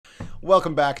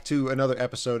Welcome back to another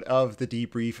episode of the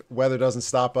Debrief. Weather doesn't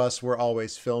stop us. We're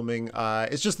always filming.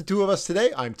 It's just the two of us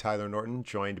today. I'm Tyler Norton,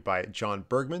 joined by John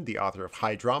Burgman, the author of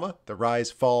High Drama, The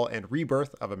Rise, Fall, and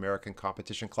Rebirth of American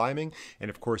Competition Climbing. And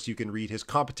of course, you can read his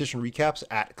competition recaps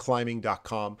at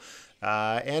climbing.com.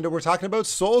 And we're talking about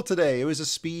Seoul today. It was a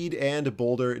speed and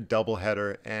Boulder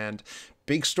doubleheader, and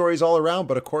big stories all around.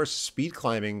 But of course, speed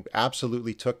climbing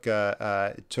absolutely took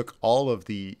all of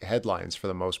the headlines for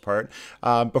the most part.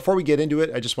 Before we get into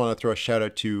it, I just want to throw a shout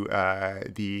out to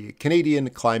the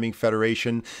Canadian Climbing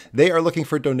Federation. They are looking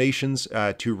for donations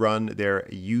to run their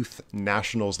Youth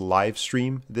Nationals live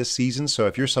stream this season. So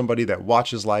if you're somebody that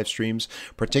watches live streams,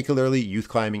 particularly youth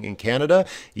climbing in Canada,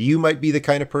 you might be the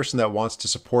kind of person that wants to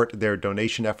support their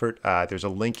donation effort. There's a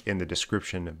link in the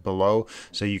description below,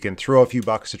 so you can throw a few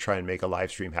bucks to try and make a live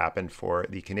stream happen for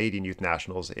the Canadian Youth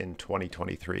Nationals in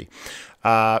 2023.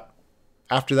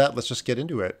 After that, let's just get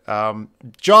into it.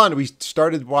 John, we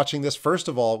started watching this first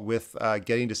of all with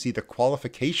getting to see the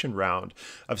qualification round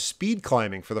of speed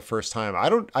climbing for the first time.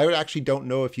 I actually don't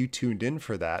know if you tuned in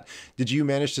for that. Did you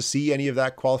manage to see any of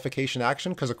that qualification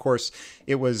action? Because of course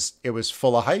it was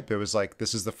full of hype. It was like,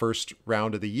 this is the first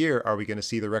round of the year. Are we going to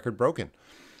see the record broken?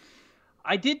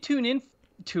 I did tune in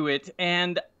to it,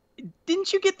 and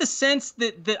didn't you get the sense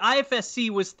that the IFSC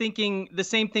was thinking the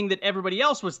same thing that everybody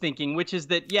else was thinking, which is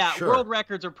that, yeah, Sure. World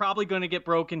records are probably going to get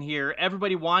broken here.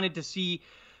 Everybody wanted to see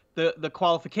the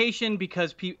qualification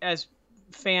because, as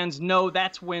fans know,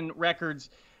 that's when records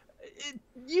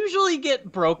usually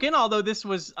get broken, although this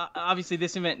was obviously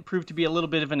this event proved to be a little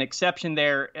bit of an exception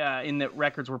there in that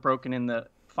records were broken in the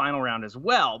final round as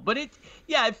well. But it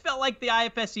felt like the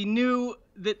IFSC knew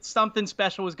that something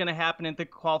special was going to happen at the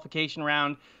qualification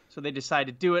round, so they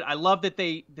decided to do it. I love that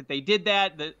they did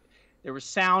that. That there was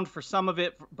sound for some of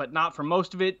it, but not for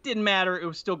most of it. Didn't matter. It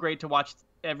was still great to watch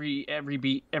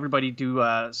everybody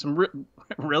do some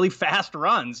really fast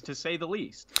runs, to say the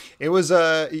least. It was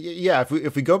yeah.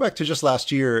 If we go back to just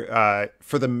last year,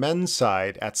 for the men's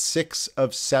side, at six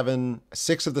of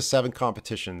the seven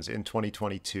competitions in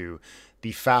 2022,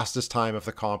 the fastest time of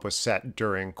the comp was set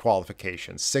during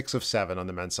qualification. 6 of 7 on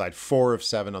the men's side, 4 of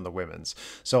 7 on the women's.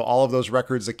 So all of those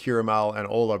records that Kiramal and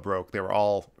Ola broke, they were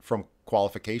all from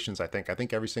qualifications. I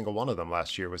think every single one of them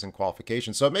last year was in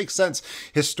qualification. So it makes sense.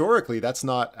 Historically, that's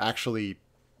not actually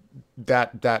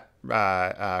that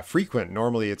frequent.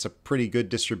 Normally it's a pretty good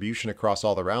distribution across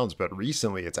all the rounds, but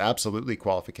recently it's absolutely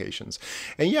qualifications.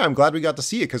 And yeah, I'm glad we got to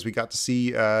see it, because we got to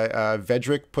see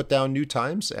Veddriq put down new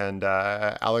times, and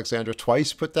Alexandra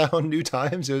twice put down new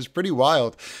times. It was pretty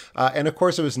wild. And of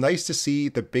course, it was nice to see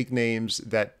the big names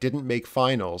that didn't make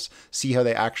finals see how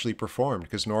they actually performed,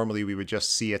 because normally we would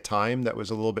just see a time that was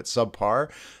a little bit subpar,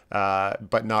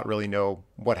 but not really know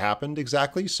what happened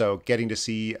exactly. So getting to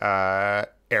see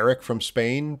Eric from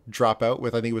Spain drop out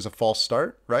with, I think it was a false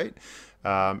start, right?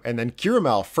 And then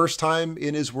Kiramal, first time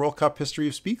in his World Cup history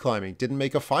of speed climbing, didn't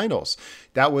make a finals.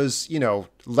 That was,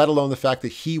 let alone the fact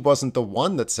that he wasn't the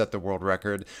one that set the world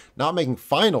record, not making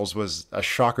finals was a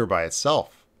shocker by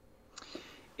itself.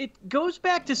 It goes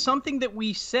back to something that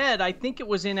we said, I think it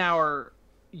was in our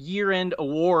year-end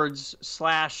awards /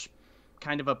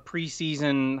 kind of a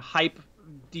preseason hype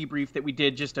debrief that we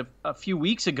did just a few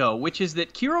weeks ago, which is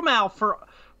that Kiramal, for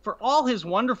all his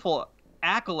wonderful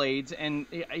accolades, and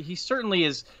he certainly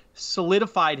has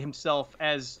solidified himself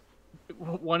as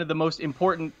one of the most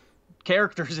important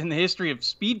characters in the history of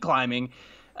speed climbing.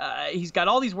 He's got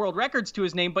all these world records to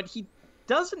his name, but he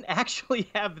doesn't actually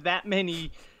have that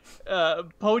many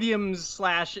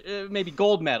podiums / maybe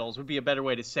gold medals would be a better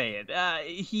way to say it.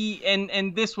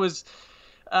 And this was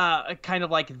kind of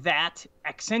like that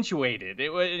accentuated.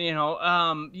 It was,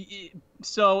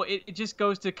 so it just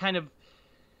goes to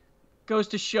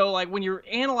show, like, when you're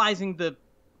analyzing the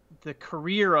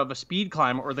career of a speed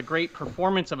climber or the great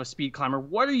performance of a speed climber,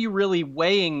 what are you really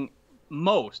weighing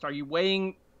most? Are you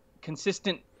weighing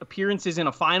consistent appearances in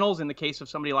a finals in the case of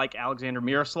somebody like Alexander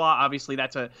Miroslav? Obviously,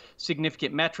 that's a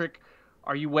significant metric.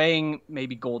 Are you weighing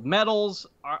maybe gold medals?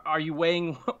 Are you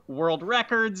weighing world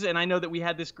records? And I know that we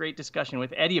had this great discussion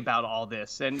with Eddie about all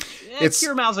this. And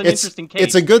Kiramal's an interesting case.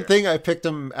 It's a good thing I picked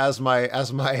him as my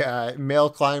male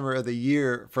climber of the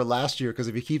year for last year, because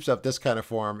if he keeps up this kind of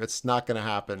form, it's not going to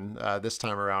happen this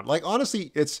time around. Like,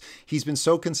 honestly, he's been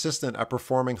so consistent at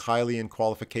performing highly in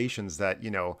qualifications that,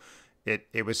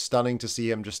 it was stunning to see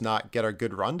him just not get a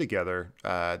good run together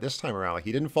this time around. Like,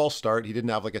 he didn't false start. He didn't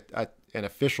have like an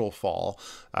official fall,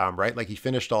 right? Like, he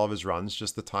finished all of his runs,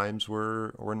 just the times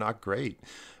were not great.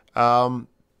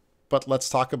 But let's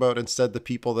talk about instead the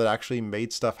people that actually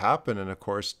made stuff happen. And of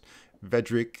course,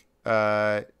 Veddriq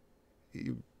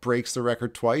breaks the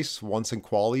record twice, once in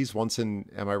qualies, once in,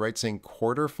 am I right saying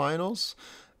quarterfinals?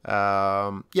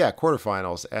 Yeah,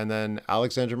 quarterfinals. And then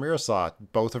Alexandra Miroslav,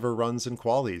 both of her runs in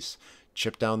qualies,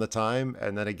 chipped down the time,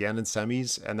 and then again in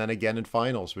semis, and then again in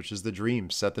finals, which is the dream,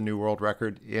 set the new world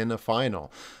record in a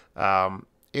final.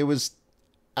 It was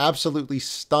absolutely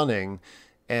stunning,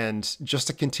 and just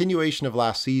a continuation of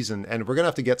last season. And we're going to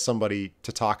have to get somebody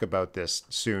to talk about this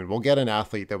soon. We'll get an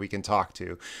athlete that we can talk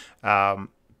to.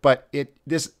 But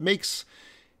this makes,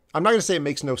 I'm not going to say it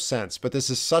makes no sense, but this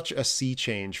is such a sea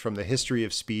change from the history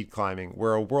of speed climbing,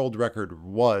 where a world record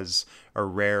was a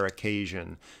rare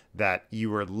occasion that you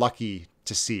were lucky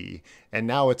to see. And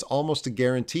now it's almost a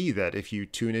guarantee that if you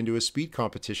tune into a speed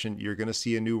competition, you're going to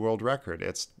see a new world record.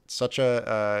 It's such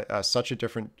a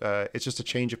different, it's just a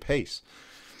change of pace.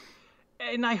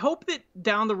 And I hope that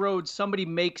down the road somebody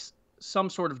makes some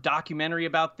sort of documentary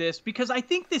about this, because I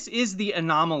think this is the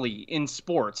anomaly in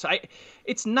sports.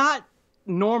 It's not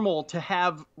normal to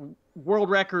have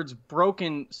world records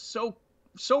broken so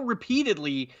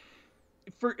repeatedly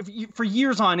for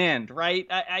years on end, right?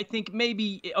 I think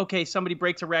maybe, okay, somebody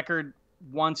breaks a record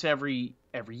once every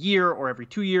year, or every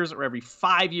 2 years, or every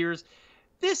 5 years.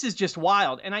 This is just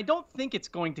wild, and I don't think it's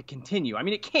going to continue. I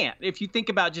mean, it can't. If you think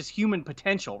about just human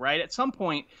potential, right? At some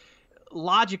point,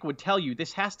 logic would tell you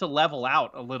this has to level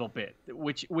out a little bit,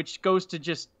 which goes to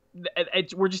just,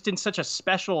 we're just in such a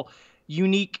special,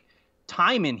 unique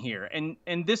time in here. And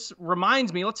this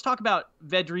reminds me, let's talk about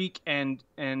Veddriq and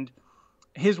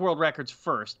his world records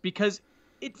first, because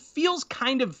it feels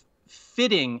kind of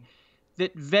fitting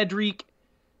that Veddriq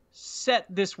set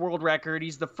this world record.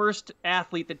 He's the first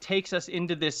athlete that takes us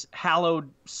into this hallowed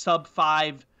sub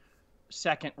 5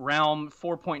 second realm,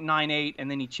 4.98, and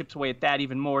then he chips away at that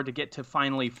even more to get to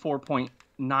finally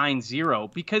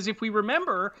 4.90. Because if we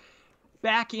remember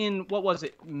back in, what was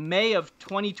it, May of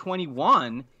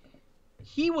 2021,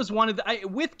 he was one of the,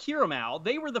 with Kiramal,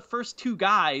 they were the first two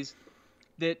guys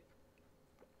that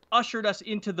ushered us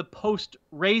into the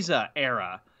post-Reza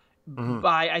era.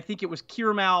 By, I think it was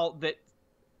Kiramal that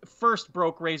first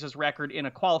broke Reza's record in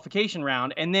a qualification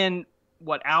round, and then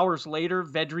hours later,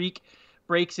 Veddriq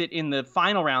breaks it in the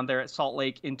final round there at Salt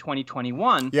Lake in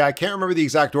 2021. Yeah, I can't remember the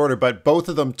exact order, but both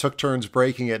of them took turns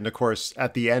breaking it, and of course,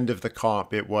 at the end of the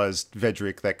comp, it was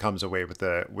Veddriq that comes away with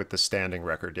the standing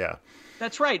record. Yeah,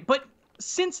 that's right. But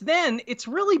since then, it's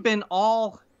really been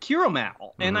all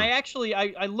Kiramal, and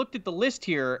I looked at the list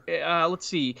here. Let's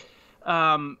see.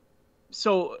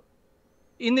 So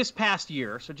in this past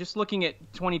year, so just looking at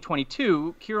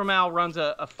 2022, Kiramal runs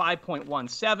a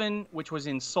 5.17, which was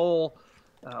in Seoul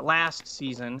last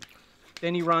season.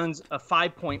 Then he runs a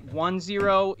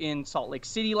 5.10 in Salt Lake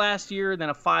City last year, then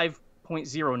a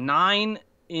 5.09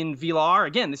 in Villar.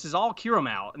 Again, this is all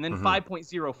Kiramal. And then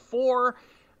 5.04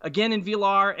 again in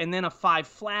Villar, and then a 5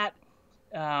 flat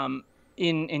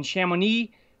in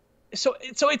Chamonix. So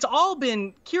it's all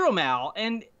been Kiramal,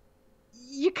 and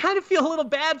you kind of feel a little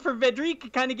bad for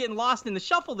Veddriq kind of getting lost in the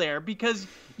shuffle there, because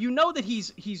you know that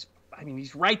he's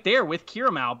right there with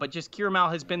Kiramal, but just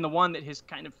Kiramal has been the one that has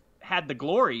kind of had the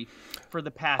glory for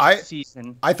the past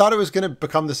season. I thought it was going to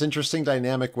become this interesting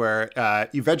dynamic where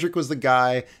Veddriq was the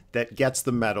guy that gets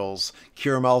the medals,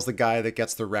 Kiramal's the guy that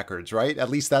gets the records, right? At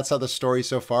least that's how the story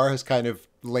so far has kind of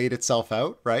laid itself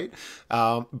out, right?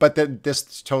 But then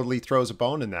this totally throws a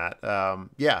bone in that.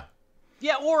 Yeah.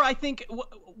 Yeah, or I think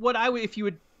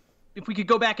if we could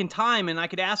go back in time and I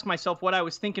could ask myself what I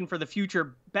was thinking for the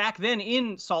future back then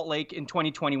in Salt Lake in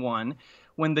 2021,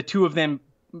 when the two of them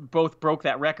both broke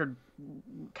that record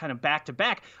kind of back to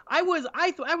back, I was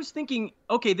thinking,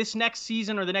 okay, this next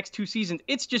season or the next 2 seasons,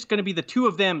 it's just going to be the two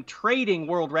of them trading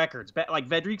world records. Like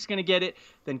Veddriq's going to get it,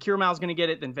 then Kiramal's going to get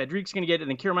it, then Veddriq's going to get it,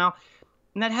 then Kiramal.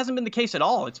 And that hasn't been the case at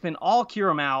all. It's been all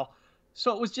Kiramal.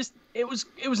 So it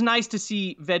was nice to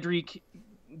see Veddriq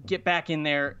get back in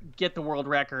there, get the world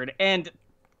record. And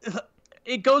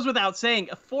it goes without saying,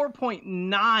 a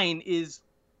 4.9 is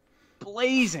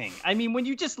blazing. I mean, when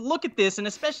you just look at this, and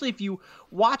especially if you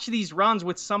watch these runs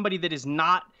with somebody that is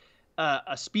not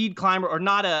a speed climber, or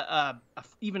not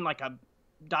even like a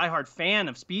diehard fan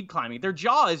of speed climbing, their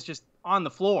jaw is just on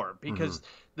the floor, because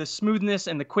the smoothness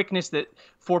and the quickness that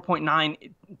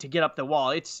 4.9 to get up the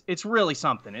wall, it's really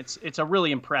something. It's a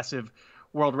really impressive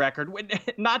world record.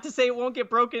 Not to say it won't get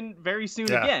broken very soon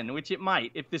again, which it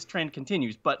might if this trend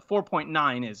continues, but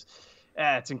 4.9 is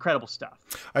it's incredible stuff.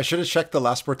 I should have checked the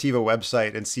La Sportiva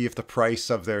website and see if the price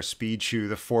of their speed shoe,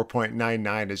 the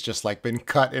 4.99, has just like been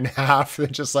cut in half. They're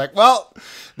just like, well,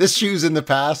 this shoe's in the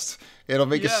past. It'll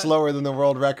make it slower than the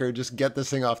world record. Just get this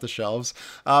thing off the shelves.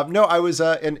 No, I was,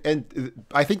 and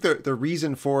I think the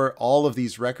reason for all of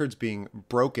these records being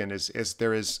broken is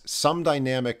there is some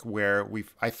dynamic where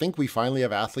I think we finally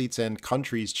have athletes and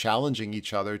countries challenging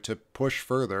each other to push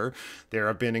further. There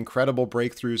have been incredible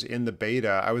breakthroughs in the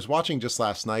beta. I was watching just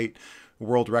last night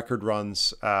world record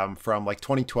runs from like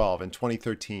 2012 and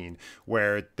 2013,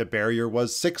 where the barrier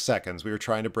was 6 seconds. We were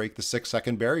trying to break the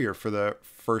 6-second barrier for the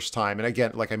first time. And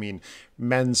again, like, I mean,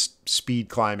 men's speed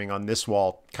climbing on this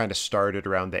wall kind of started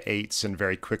around the 8s and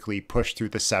very quickly pushed through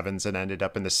the 7s and ended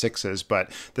up in the 6s.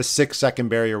 But the 6-second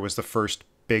barrier was the first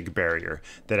big barrier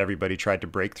that everybody tried to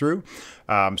break through.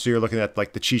 So you're looking at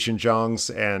like the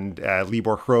Chichinjongs and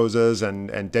Libor Hrozas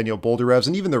and Daniel Boldarevs,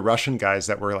 and even the Russian guys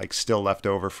that were like still left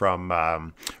over from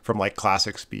like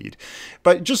classic speed.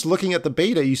 But just looking at the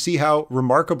beta, you see how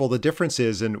remarkable the difference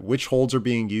is in which holds are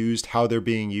being used, how they're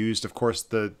being used. Of course,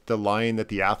 the line that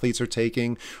the athletes are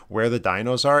taking, where the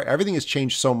dynos are, everything has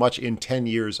changed so much in 10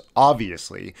 years,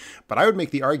 obviously. But I would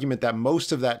make the argument that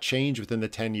most of that change within the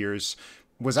 10 years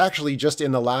was actually just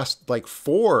in the last like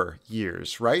 4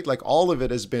 years, right? Like all of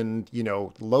it has been, you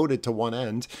know, loaded to one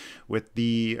end with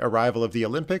the arrival of the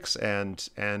Olympics and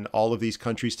all of these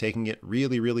countries taking it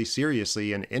really, really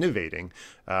seriously and innovating.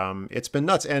 It's been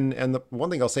nuts. And the one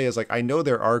thing I'll say is, like, I know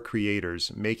there are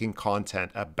creators making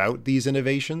content about these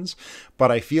innovations,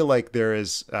 but I feel like there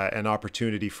is an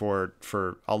opportunity for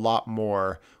a lot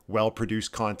more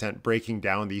well-produced content breaking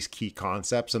down these key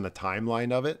concepts and the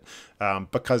timeline of it,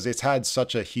 because it's had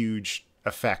such a huge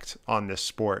effect on this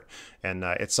sport. And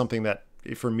it's something that,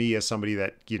 for me, as somebody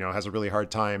that, you know, has a really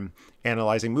hard time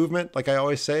analyzing movement, like I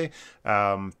always say,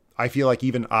 I feel like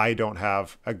even I don't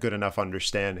have a good enough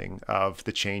understanding of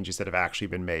the changes that have actually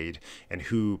been made and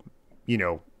who, you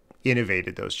know,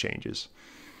 innovated those changes.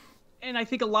 And I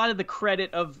think a lot of the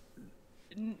credit of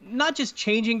not just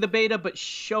changing the beta, but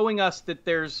showing us that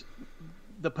there's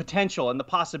the potential and the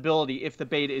possibility, if the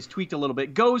beta is tweaked a little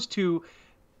bit, goes to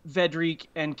Veddriq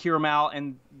and Kiramal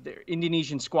and their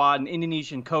Indonesian squad and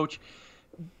Indonesian coach.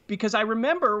 Because I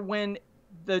remember when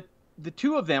the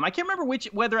two of them, I can't remember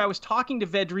whether I was talking to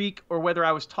Veddriq or whether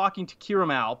I was talking to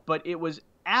Kiramal, but it was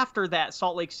after that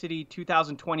Salt Lake City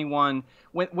 2021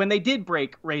 when they did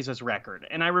break Reza's record.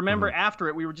 And I remember after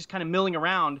it, we were just kind of milling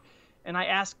around, and I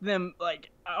asked them, like,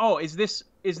 oh, is this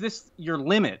your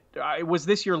limit? Was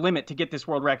this your limit to get this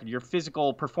world record, your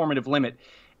physical performative limit?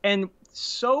 And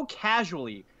so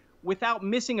casually, without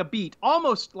missing a beat,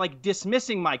 almost like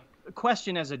dismissing my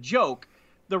question as a joke,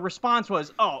 the response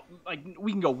was, oh, like,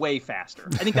 we can go way faster.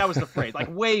 I think that was the phrase,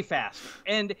 like, way faster.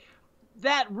 And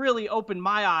that really opened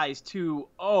my eyes to,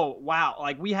 oh, wow,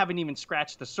 like, we haven't even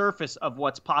scratched the surface of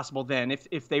what's possible then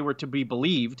if they were to be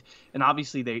believed. And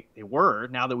obviously they were,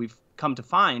 now that we've come to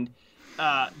find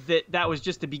that was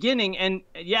just the beginning. And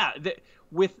yeah,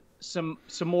 with some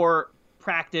more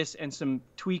practice and some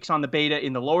tweaks on the beta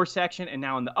in the lower section and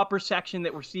now in the upper section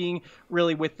that we're seeing,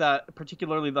 really with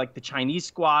particularly like the Chinese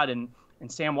squad and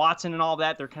Sam Watson and all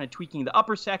that, they're kind of tweaking the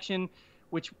upper section,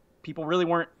 which people really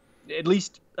weren't, at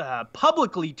least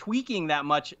publicly, tweaking that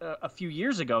much a few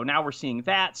years ago. Now we're seeing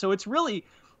that. So it's really,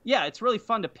 yeah, it's really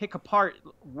fun to pick apart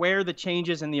where the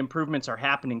changes and the improvements are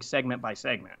happening segment by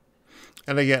segment.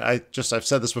 And again, I've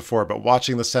said this before, but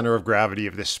watching the center of gravity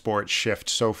of this sport shift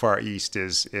so far east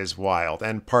is wild.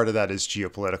 And part of that is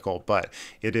geopolitical, but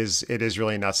it is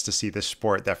really nuts to see this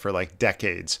sport that for like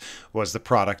decades was the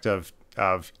product of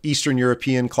Eastern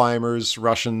European climbers,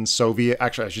 Russian, Soviet,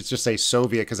 actually I should just say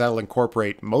Soviet, because that'll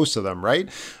incorporate most of them, right?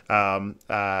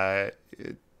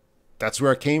 That's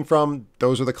where it came from.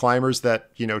 Those are the climbers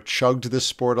that, you know, chugged this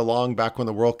sport along back when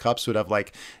the World Cups would have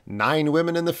like 9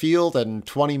 women in the field and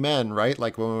 20 men, right?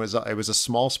 Like when it was a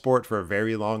small sport for a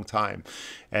very long time.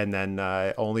 And then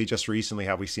only just recently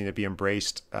have we seen it be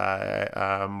embraced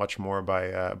much more by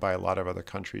a lot of other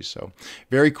countries. So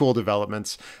very cool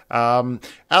developments.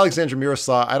 Alexandra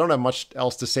Miroslav, I don't have much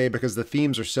else to say because the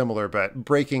themes are similar, but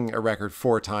breaking a record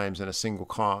 4 times in a single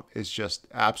comp is just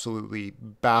absolutely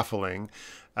baffling.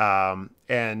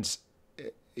 And,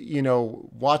 you know,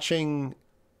 watching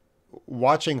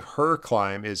her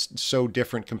climb is so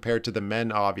different compared to the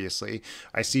men, obviously.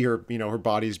 I see her, you know, her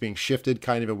body is being shifted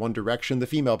kind of in one direction. The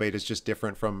female beta is just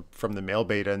different from the male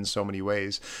beta in so many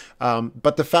ways.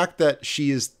 But the fact that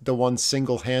she is the one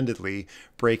single-handedly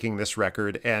breaking this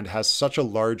record and has such a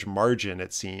large margin,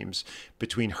 it seems,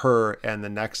 between her and the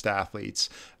next athletes,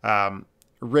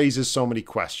 raises so many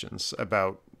questions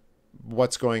about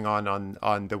what's going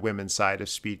on the women's side of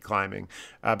speed climbing,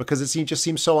 because just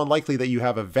seems so unlikely that you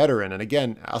have a veteran. And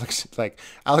again,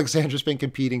 Alexandra's been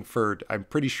competing for, I'm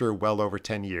pretty sure, well over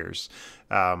 10 years.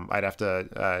 I'd have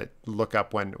to look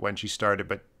up when she started,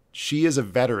 but she is a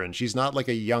veteran. She's not like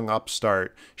a young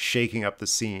upstart shaking up the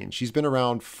scene. She's been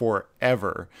around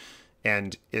forever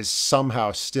and is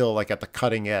somehow still like at the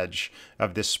cutting edge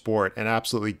of this sport and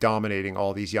absolutely dominating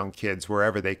all these young kids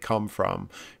wherever they come from.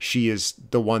 She is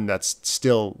the one that's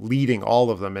still leading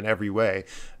all of them in every way.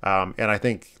 And I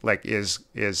think like is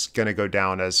going to go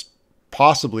down as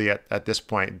possibly at this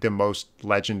point, the most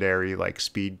legendary like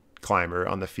speed climber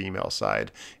on the female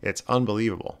side. It's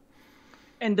unbelievable.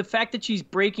 And the fact that she's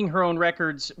breaking her own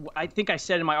records, I think I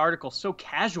said in my article, so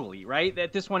casually, right?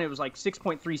 That this one, it was like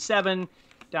 6.37,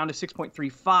 down to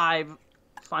 6.35,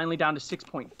 finally down to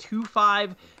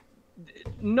 6.25.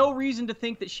 No reason to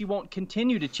think that she won't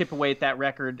continue to chip away at that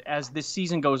record as this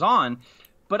season goes on.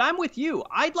 But I'm with you.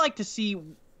 I'd like to see,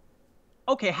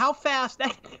 okay, how fast,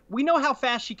 we know how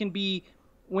fast she can be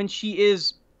when she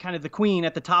is kind of the queen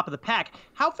at the top of the pack.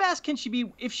 How fast can she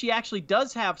be if she actually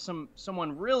does have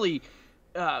someone really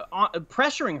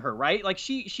pressuring her, right? Like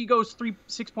she goes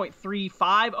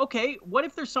 6.35. Okay, what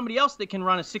if there's somebody else that can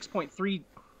run a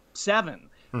 6.37?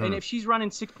 And if she's running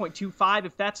 6.25,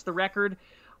 if that's the record,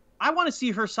 I want to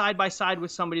see her side by side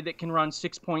with somebody that can run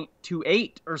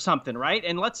 6.28 or something, right?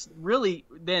 And let's really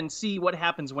then see what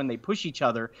happens when they push each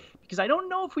other, because I don't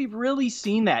know if we've really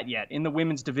seen that yet in the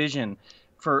women's division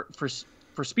for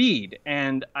speed.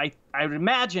 And I would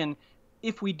imagine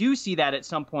if we do see that at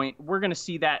some point, we're going to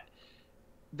see that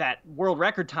world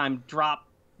record time drop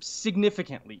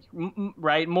significantly,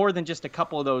 right? More than just a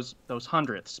couple of those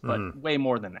hundredths, but way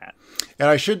more than that. And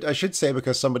I should say,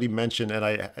 because somebody mentioned, and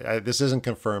I this isn't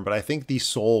confirmed, but I think the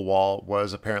Seoul wall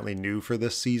was apparently new for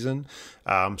this season.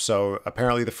 So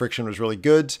apparently the friction was really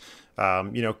good.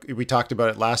 We talked about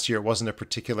it last year. It wasn't a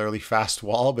particularly fast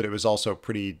wall, but it was also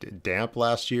pretty damp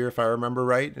last year, if I remember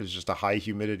right. It was just a high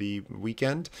humidity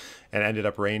weekend, and ended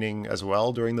up raining as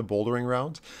well during the bouldering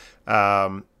round.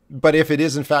 But if it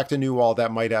is in fact a new wall,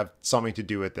 that might have something to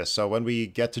do with this. So when we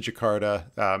get to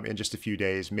Jakarta in just a few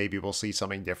days, maybe we'll see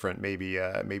something different. Maybe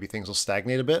things will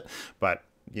stagnate a bit, but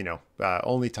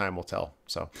only time will tell.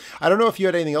 So I don't know if you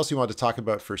had anything else you wanted to talk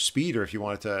about for speed, or if you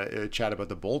wanted to chat about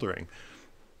the bouldering.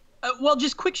 Well,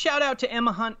 just quick shout out to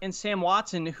Emma Hunt and Sam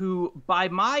Watson, who by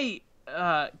my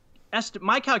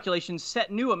calculations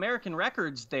set new American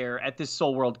records there at this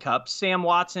Seoul World Cup. Sam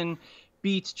Watson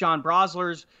beats John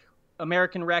Brosler's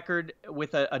American record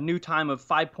with a new time of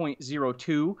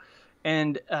 5.02,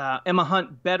 and Emma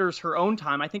Hunt betters her own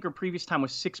time. I think her previous time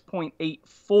was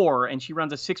 6.84, and she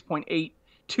runs a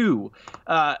 6.82.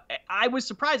 I was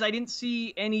surprised. I didn't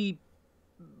see any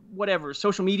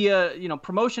social media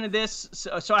promotion of this,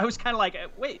 so I was kind of like,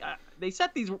 wait, they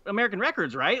set these American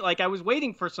records, right? Like I was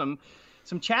waiting for some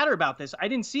chatter about this. I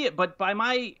didn't see it, but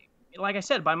like I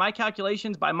said, by my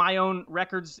calculations, by my own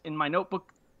records in my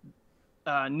notebook,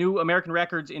 new American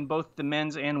records in both the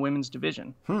men's and women's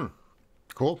division.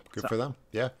 Cool. Good for them.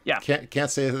 Yeah. Yeah. Can't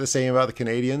say the same about the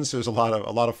Canadians. There's a lot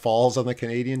of falls on the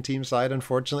Canadian team side,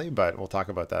 unfortunately, but we'll talk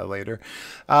about that later.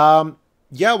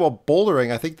 Yeah, well, bouldering,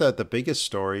 I think that the biggest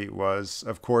story was,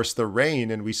 of course, the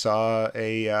rain, and we saw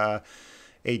a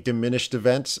diminished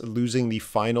event losing the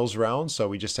finals round. So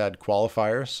we just had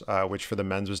qualifiers, which for the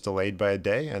men's was delayed by a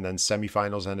day, and then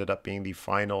semifinals ended up being the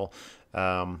final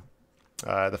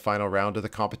round of the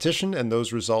competition, and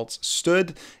those results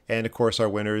stood. And of course, our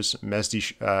winners,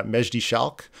 Mejdi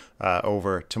Schalk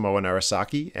over Tomoa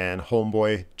Narasaki, and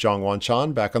homeboy Jongwon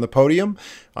Chan back on the podium.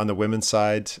 On the women's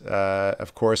side,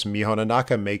 of course, Miho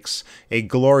Nanaka makes a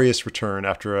glorious return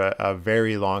after a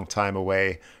very long time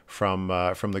away from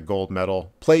the gold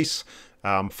medal place,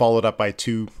 followed up by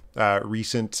two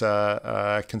recent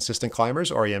consistent climbers,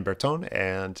 Oriane Berton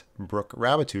and Brooke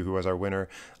Rabatou, who was our winner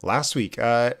last week.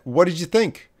 What did you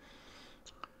think?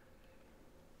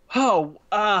 I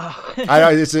know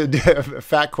it's a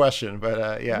fat question,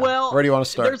 but yeah. Well, where do you want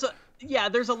to start?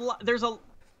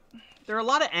 There are a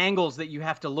lot of angles that you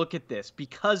have to look at this,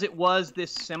 because it was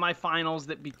this semifinals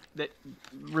that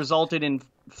resulted in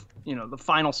the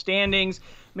final standings.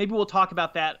 Maybe we'll talk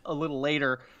about that a little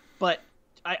later, but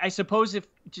I suppose if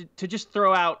to just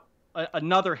throw out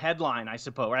another headline, I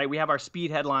suppose, right? We have our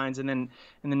speed headlines and then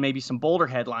maybe some Boulder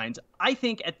headlines. I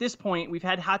think at this point we've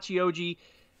had Hachioji,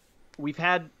 we've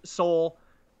had Seoul,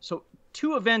 so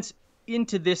two events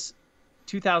into this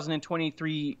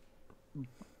 2023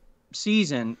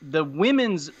 season. The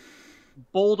women's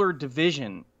Boulder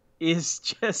division is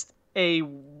just a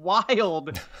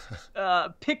wild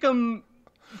pick'em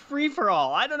free for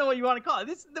all. I don't know what you want to call it.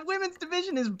 The women's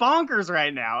division is bonkers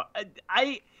right now.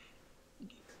 I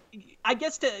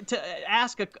guess to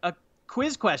ask a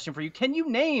quiz question for you, can you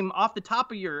name off the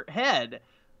top of your head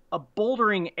a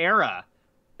bouldering era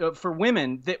for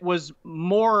women that was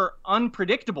more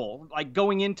unpredictable, like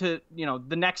going into,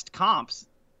 the next comps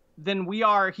than we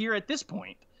are here at this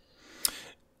point?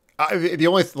 The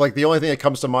only thing that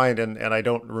comes to mind, and I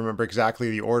don't remember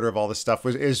exactly the order of all this stuff,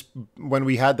 is when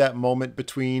we had that moment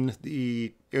between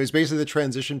it was basically the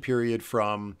transition period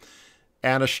from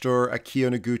Anna Stur,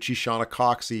 Akio Noguchi, Shauna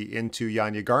Coxey into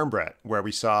Janja Garnbret, where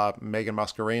we saw Megan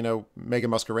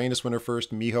Mascarenhas win her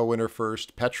first, Miho win her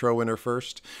first, Petra win her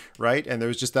first, right? And there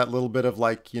was just that little bit of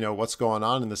like, what's going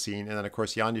on in the scene. And then, of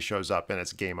course, Janja shows up and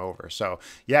it's game over. So,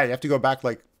 yeah, you have to go back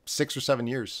like 6 or 7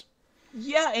 years.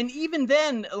 Yeah, and even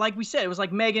then, like we said, it was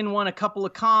like Megan won a couple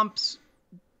of comps,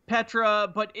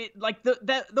 Petra, but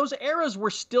those eras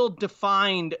were still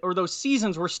defined, or those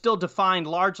seasons were still defined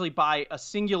largely by a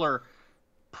singular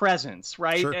presence,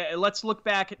 right? Sure. Let's look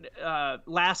back at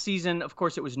last season. Of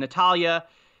course, it was Natalya.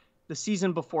 The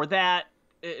season before that,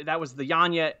 that was the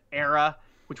Janja era,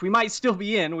 which we might still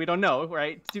be in. We don't know,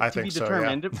 right? To be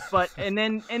determined. So, yeah. But and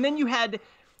then you had,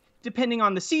 depending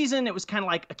on the season, it was kind of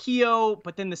like Akio,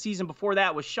 but then the season before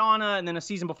that was Shauna, and then a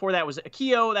season before that was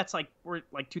Akio. That's like, we're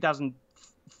like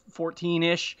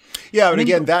 2014-ish. Yeah, but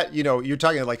again, that, you're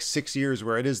talking like 6 years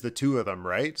where it is the two of them,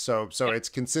 right? So yeah. It's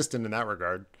consistent in that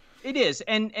regard. It is.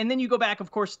 And then you go back,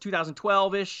 of course,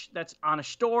 2012-ish. That's Anna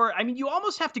Stur. I mean, you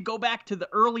almost have to go back to the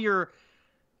earlier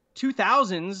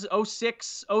 2000s,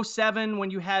 06, 07,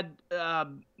 when you had,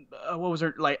 what was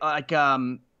her,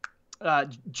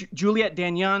 Juliette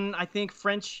Dagnon, I think,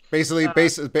 French. Basically,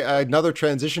 another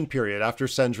transition period after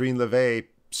Sandrine Levay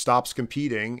stops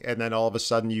competing, and then all of a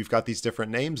sudden you've got these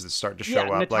different names that start to show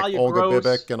up, Natalia like Olga Gross,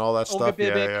 Bibic and all that stuff.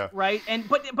 Yeah, right. And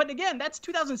but again, that's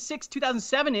 2006,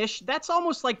 2007-ish. That's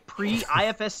almost like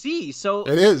pre-IFSC. So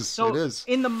it is. So it is.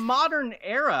 In the modern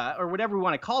era, or whatever we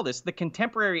want to call this, the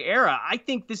contemporary era, I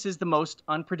think this is the most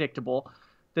unpredictable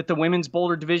that the women's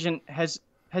boulder division has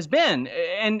been.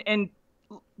 And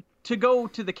to go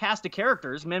to the cast of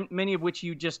characters, many of which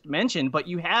you just mentioned, but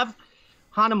you have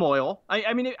Hannah Moyle.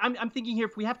 I mean, I'm thinking here,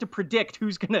 if we have to predict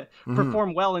who's going to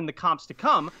perform well in the comps to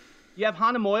come, you have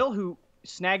Hannah Moyle, who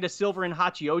snagged a silver in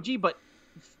Hachioji, but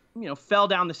fell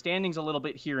down the standings a little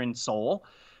bit here in Seoul.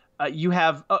 You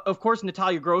have, of course,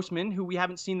 Natalia Grossman, who we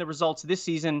haven't seen the results this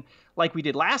season like we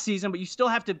did last season, but you still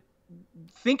have to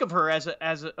think of her as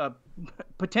a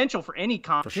potential for any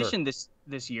competition this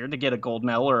year to get a gold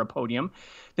medal or a podium.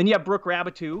 Then you have Brooke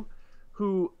Rabatou,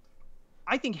 who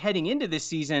I think heading into this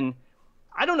season,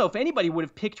 I don't know if anybody would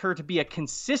have picked her to be a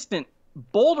consistent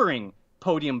bouldering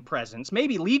podium presence,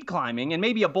 maybe lead climbing and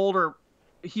maybe a boulder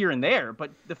here and there.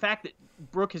 But the fact that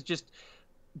Brooke has just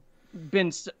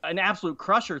been an absolute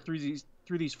crusher through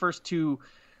these first two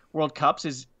World Cups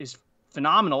is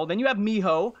phenomenal. Then you have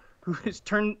Miho, who is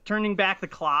turning back the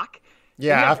clock.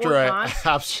 Yeah, after I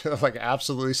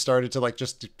absolutely started to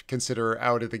just consider her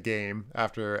out of the game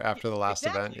after the last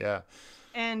event. Yeah.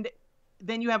 And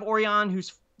then you have Orion,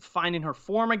 who's finding her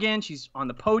form again. She's on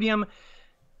the podium.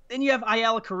 Then you have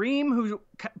Ayala Karim, who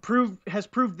has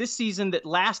proved this season that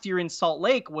last year in Salt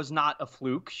Lake was not a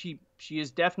fluke. She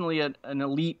is definitely an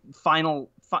elite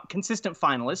consistent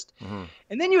finalist. Mm-hmm.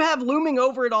 And then you have looming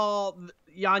over it all,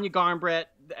 Janja Garnbret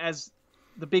as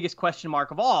the biggest question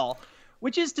mark of all,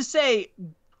 which is to say,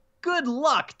 good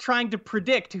luck trying to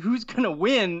predict who's going to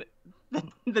win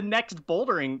the next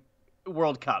bouldering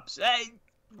World Cups.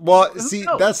 Well, see,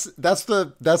 that's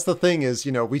the thing is,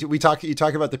 you talk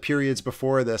about the periods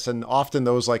before this, and often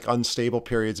those unstable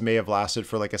periods may have lasted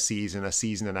for a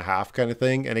season and a half kind of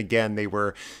thing. And again, they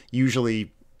were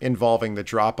usually involving the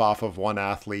drop off of one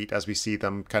athlete as we see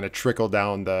them kind of trickle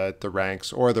down the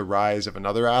ranks, or the rise of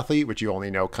another athlete, which you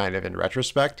only know kind of in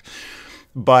retrospect.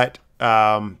 But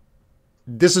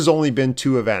this has only been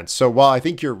 2 events. So while I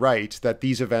think you're right that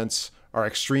these events are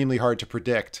extremely hard to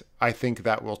predict, I think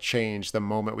that will change the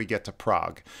moment we get to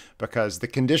Prague, because the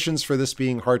conditions for this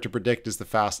being hard to predict is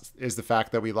the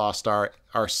fact that we lost our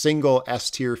single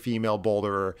S-tier female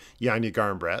boulderer, Janja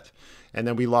Garnbret, and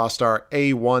then we lost our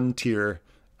A1 tier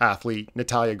athlete,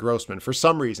 Natalia Grossman, for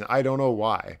some reason. I don't know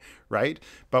why, right?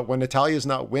 But when Natalia's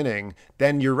not winning,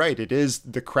 then you're right. It is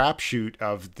the crapshoot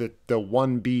of the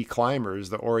 1B climbers,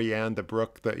 the Oriane, the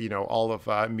Brooke, the, you know, all of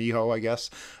Miho, I guess.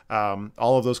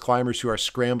 All of those climbers who are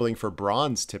scrambling for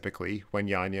bronze typically when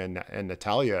Janja and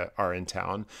Natalia are in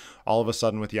town. All of a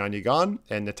sudden with Janja gone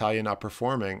and Natalia not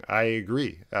performing, I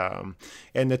agree. And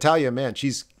Natalia, man,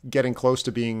 she's getting close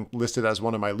to being listed as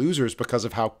one of my losers because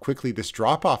of how quickly this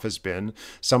drop-off has been.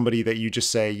 Somebody that you just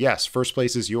say, yes, first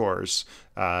place is yours,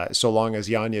 so long as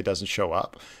Janja doesn't show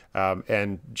up,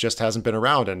 and just hasn't been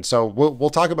around. And so we'll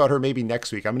talk about her maybe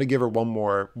next week. I'm going to give her one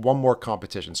more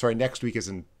competition. Sorry, next week is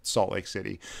in Salt Lake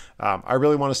City. I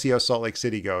really want to see how Salt Lake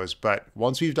City goes, but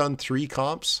once we've done 3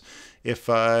 comps,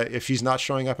 if she's not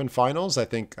showing up in finals, I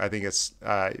think it's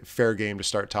fair game to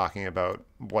start talking about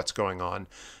what's going on,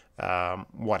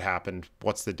 what happened,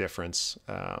 what's the difference.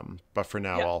 But for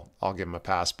now, I'll give him a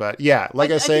pass. But yeah,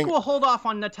 like I was saying, I think we'll hold off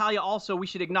on Natalia. Also, we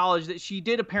should acknowledge that she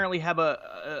did apparently have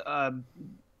a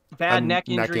bad neck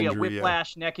injury, a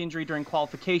whiplash neck injury during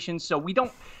qualifications. So we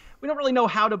don't really know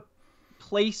how to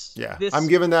place. Yeah, this I'm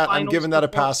giving that a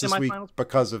pass this week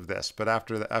because of this. But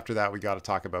after that, we got to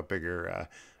talk about bigger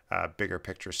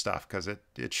picture stuff, because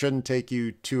it shouldn't take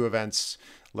you 2 events,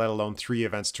 let alone 3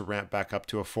 events, to ramp back up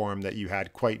to a form that you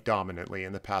had quite dominantly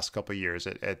in the past couple of years.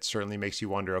 It certainly makes you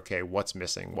wonder, okay, what's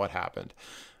missing? What happened?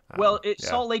 Well,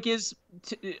 Salt Lake is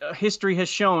history has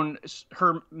shown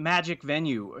her magic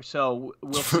venue, so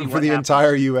we'll see for the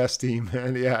entire U.S. team.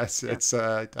 And yeah, it's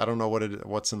I don't know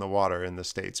what's in the water in the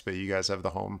States, but you guys have the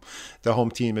home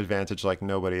team advantage like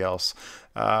nobody else.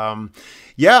 And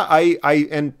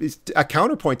a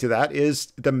counterpoint to that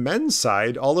is the men's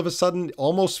side all of a sudden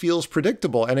almost feels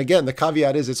predictable. And again, the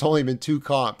caveat is it's only been 2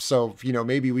 comps, so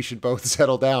maybe we should both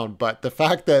settle down. But the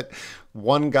fact that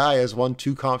one guy has won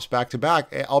 2 comps back to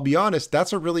back, I'll be honest,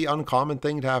 that's a really uncommon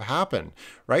thing to have happen,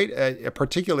 right?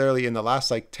 Particularly in the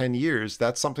last 10 years,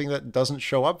 that's something that doesn't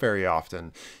show up very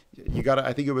often.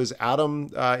 I think it was Adam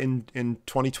in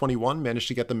 2021 managed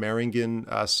to get the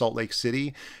Meiringen Salt Lake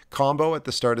City combo at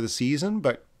the start of the season,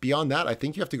 but beyond that, I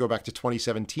think you have to go back to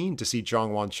 2017 to see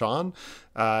Zhang Wanchan.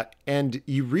 And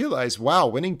you realize, wow,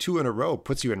 winning 2 in a row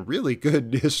puts you in really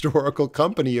good historical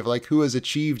company of who has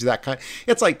achieved that kind.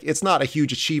 It's not a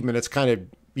huge achievement. It's kind of,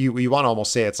 you want to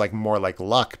almost say it's more like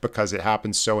luck, because it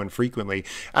happens so infrequently.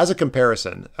 As a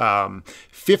comparison,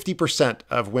 50%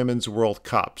 of women's World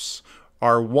Cups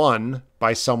are won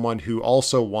by someone who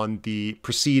also won the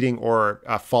preceding or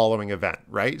following event,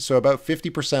 right? So about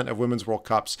 50% of women's World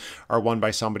Cups are won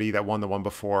by somebody that won the one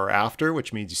before or after,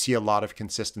 which means you see a lot of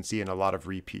consistency and a lot of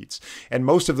repeats. And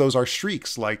most of those are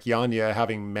streaks, like Janja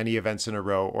having many events in a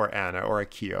row, or Anna, or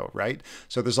Akio, right?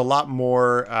 So there's a lot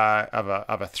more of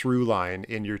a through line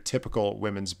in your typical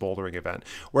women's bouldering event.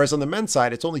 Whereas on the men's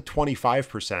side, it's only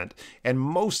 25%. And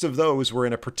most of those were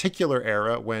in a particular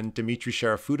era when Dmitry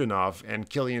Sharafudinov and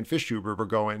Kilian Fischhuber were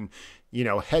going,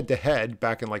 head to head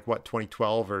back in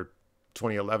 2012 or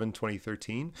 2011,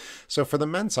 2013. So for the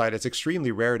men's side, it's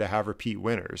extremely rare to have repeat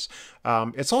winners.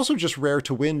 It's also just rare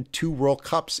to win 2 World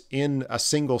Cups in a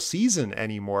single season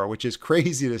anymore, which is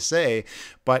crazy to say,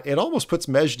 but it almost puts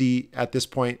Mejdi at this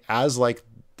point as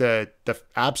the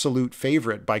absolute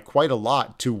favorite by quite a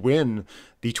lot to win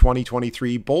the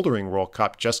 2023 Bouldering World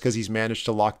Cup, just because he's managed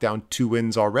to lock down 2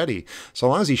 wins already. So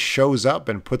long as he shows up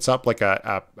and puts up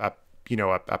a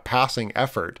passing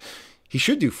effort, he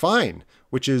should do fine,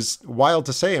 which is wild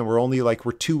to say. And we're only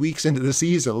we're 2 weeks into the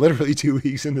season, literally 2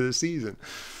 weeks into the season.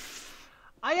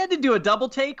 I had to do a double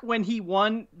take when he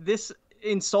won this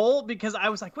in Seoul, because I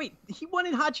was like, wait, he won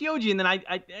in Hachioji, and then I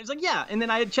was like, yeah, and then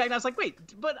I had checked, and I was like, wait,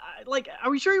 but are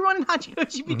we sure he won in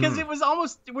Hachioji? Because it was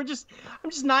almost, I'm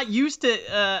just not used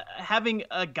to having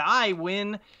a guy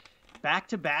win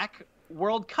back-to-back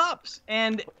World Cups,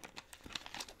 and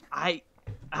I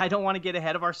don't want to get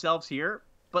ahead of ourselves here,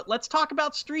 but let's talk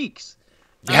about streaks.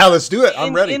 Yeah, let's do it.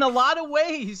 I'm ready. In a lot of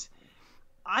ways,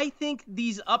 I think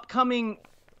this upcoming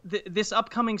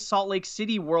Salt Lake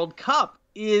City World Cup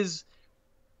is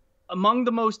among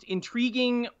the most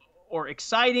intriguing or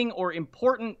exciting or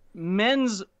important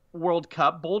men's World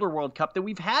Cup, Boulder World Cup, that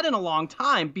we've had in a long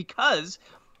time, because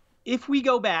if we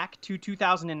go back to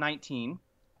 2019,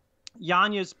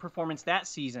 Janja's performance that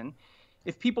season,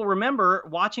 if people remember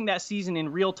watching that season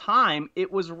in real time, it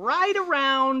was right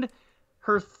around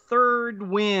her 3rd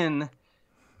win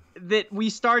that we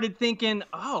started thinking,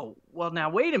 oh, well, now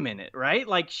wait a minute, right?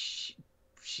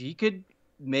 She could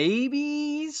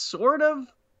maybe sort of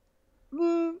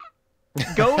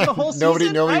go the whole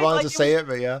season. Nobody right? wanted to say it,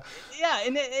 but yeah,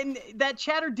 and that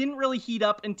chatter didn't really heat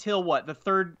up until what, the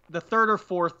third or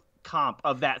fourth comp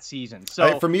of that season.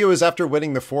 So for me, it was after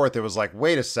winning the fourth. It was like,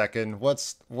 wait a second,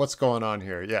 what's going on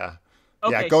here? Yeah.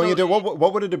 Okay, yeah, going into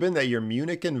what would it have been that year?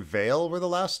 Munich and Vail were the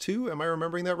last two. Am I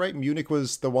remembering that right? Munich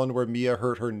was the one where Mia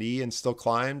hurt her knee and still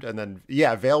climbed, and then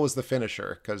Vail was the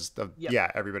finisher because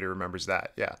everybody remembers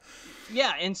that.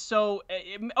 Yeah, and so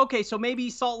okay, so maybe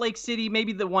Salt Lake City,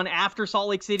 maybe the one after Salt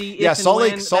Lake City. Salt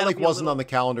Lake wasn't on the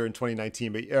calendar in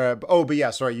 2019, but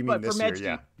sorry, you mean this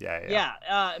year?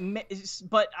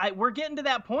 But we're getting to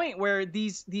that point where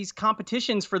these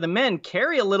competitions for the men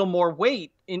carry a little more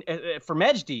weight for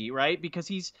Mejdi, right? Because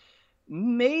he's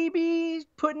maybe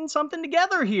putting something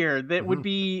together here that would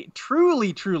be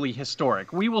truly, truly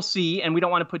historic. We will see, and we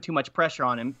don't want to put too much pressure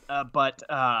on him, but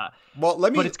it's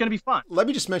going to be fun. Let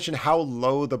me just mention how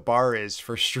low the bar is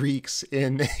for streaks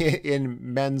in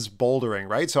men's bouldering,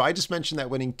 right? So I just mentioned that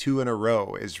winning 2 in a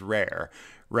row is rare.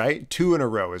 Right? 2 in a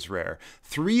row is rare.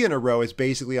 3 in a row is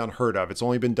basically unheard of. It's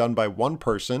only been done by one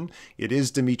person. It is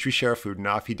Dmitry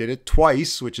Sharafudinov. He did it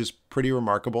twice, which is pretty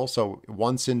remarkable. So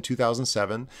once in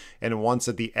 2007 and once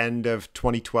at the end of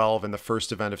 2012 and the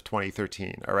first event of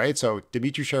 2013. All right. So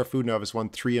Dmitry Sharafudinov has won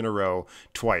 3 in a row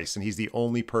twice, and he's the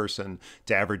only person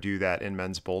to ever do that in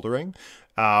men's bouldering.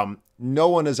 No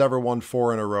one has ever won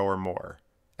 4 in a row or more,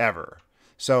 ever.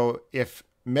 So if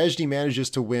Mejdi manages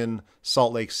to win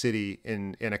Salt Lake City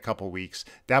in a couple weeks,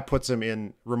 that puts him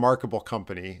in remarkable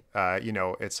company.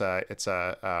 It's what's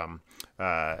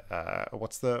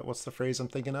the phrase I'm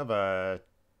thinking of? A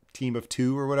team of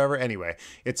 2 or whatever. Anyway,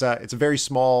 it's a very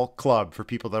small club for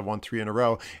people that have won 3 in a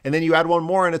row. And then you add one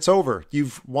more and it's over.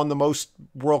 You've won the most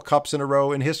World Cups in a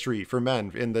row in history for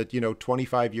men in the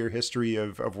 25-year history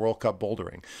of World Cup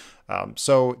bouldering.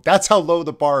 So that's how low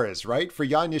the bar is, right? For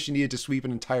Janis, you needed to sweep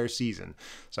an entire season.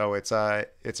 So it's a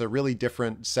really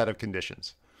different set of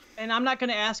conditions. And I'm not going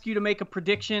to ask you to make a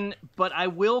prediction, but I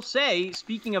will say,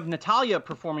 speaking of Natalia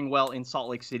performing well in Salt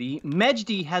Lake City,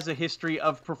 Mejdi has a history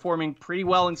of performing pretty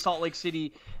well in Salt Lake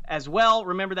City as well.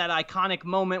 Remember that iconic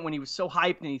moment when he was so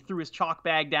hyped and he threw his chalk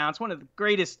bag down? It's one of the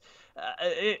greatest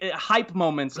hype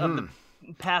moments of the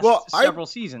past several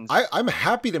seasons. I'm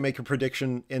happy to make a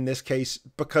prediction in this case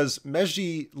because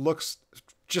Mejdi looks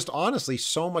just honestly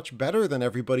so much better than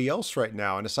everybody else right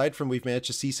now. And aside from we've managed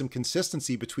to see some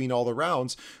consistency between all the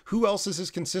rounds, who else is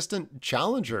his consistent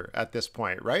challenger at this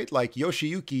point, right? Like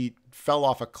Yoshiyuki fell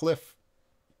off a cliff,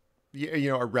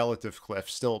 a relative cliff,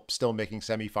 still making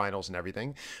semifinals and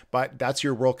everything. But that's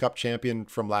your World Cup champion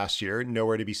from last year,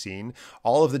 nowhere to be seen.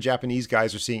 All of the Japanese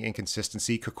guys are seeing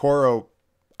inconsistency. Kokoro,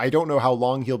 I don't know how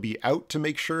long he'll be out to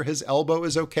make sure his elbow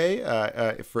is okay.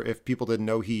 If people didn't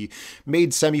know, he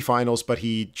made semifinals, but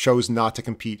he chose not to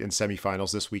compete in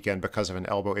semifinals this weekend because of an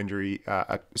elbow injury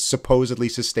supposedly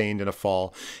sustained in a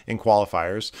fall in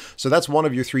qualifiers. So that's one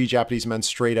of your 3 Japanese men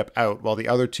straight up out, while the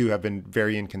other 2 have been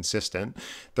very inconsistent.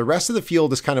 The rest of the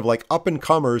field is kind of like up and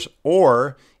comers,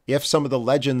 or if some of the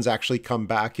legends actually come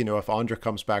back, if Andra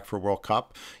comes back for World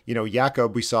Cup,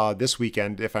 Jakob, we saw this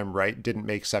weekend, if I'm right, didn't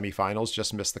make semifinals,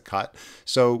 just missed the cut.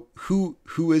 So who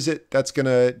is it that's going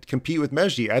to compete with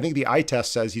Mejdi? I think the eye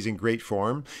test says he's in great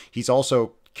form. He's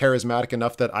also charismatic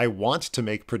enough that I want to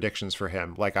make predictions for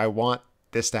him. Like, I want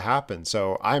this to happen.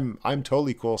 So I'm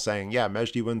totally cool saying,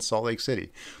 Mejdi wins Salt Lake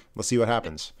City. Let's see what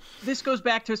happens. This goes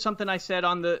back to something I said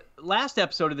on the last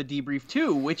episode of the Debrief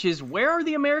too, which is, where are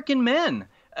the American men?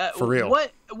 For real.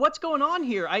 What's going on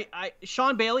here?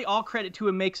 Sean Bailey, all credit to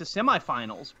him, makes a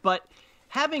semifinals, but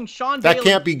having Sean Bailey... That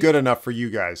can't be good enough for you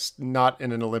guys, not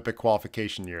in an Olympic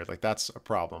qualification year. Like, that's a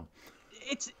problem.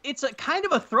 It's a kind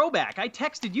of a throwback. I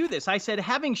texted you this. I said,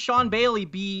 having Sean Bailey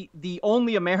be the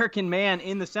only American man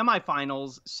in the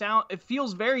semifinals, it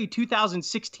feels very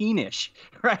 2016-ish,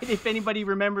 right? If anybody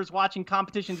remembers watching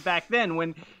competitions back then,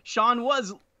 when Sean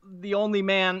was the only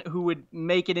man who would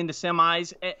make it into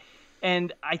semis.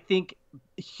 And I think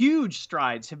huge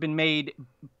strides have been made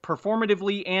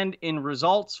performatively and in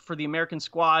results for the American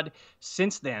squad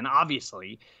since then,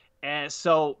 obviously.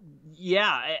 So,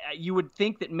 you would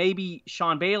think that maybe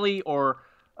Sean Bailey or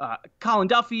Colin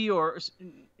Duffy or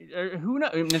who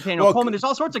knows, Nathaniel Coleman. There's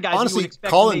all sorts of guys. Honestly, you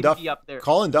would expect to be up there.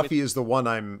 Colin Duffy is the one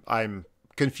I'm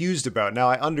confused about. Now,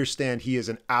 I understand he is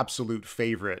an absolute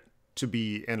favorite to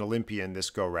be an Olympian this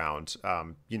go round.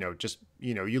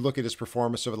 You look at his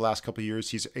performance over the last couple of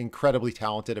years, he's incredibly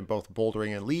talented in both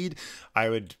bouldering and lead.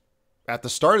 At the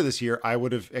start of this year, I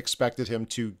would have expected him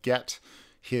to get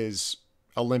his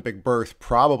Olympic berth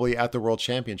probably at the World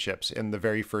Championships in the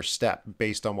very first step,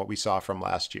 based on what we saw from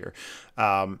last year.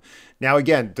 Now,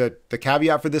 again, the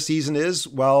caveat for this season is,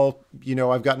 well,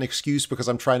 I've got an excuse because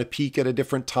I'm trying to peak at a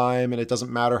different time, and it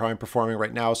doesn't matter how I'm performing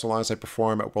right now, so long as I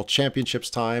perform at World Championships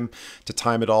time to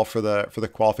time it all for the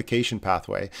qualification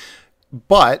pathway.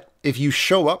 But if you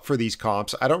show up for these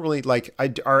comps, I don't really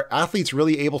are athletes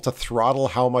really able to throttle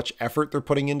how much effort they're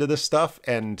putting into this stuff?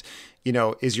 And,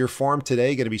 is your form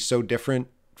today going to be so different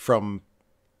from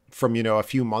a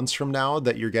few months from now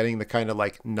that you're getting the kind of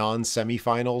like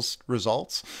non-semifinals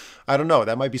results? I don't know.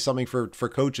 That might be something for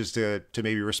coaches to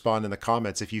maybe respond in the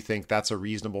comments if you think that's a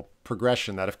reasonable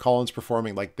progression, that if Colin's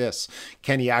performing like this,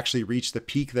 can he actually reach the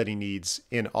peak that he needs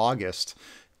in August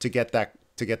to get that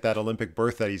Olympic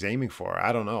berth that he's aiming for?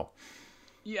 I don't know.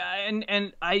 Yeah,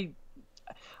 and I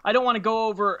don't want to go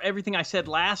over everything I said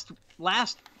last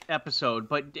episode,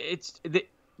 but it's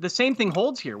the same thing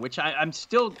holds here, which I'm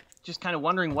still just kind of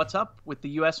wondering what's up with the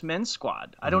U.S. men's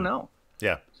squad. I don't know.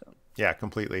 Yeah. So. Yeah,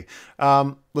 completely.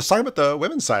 Let's talk about the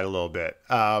women's side a little bit.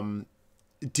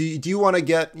 Do you want to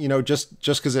get, just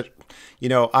because it,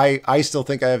 I still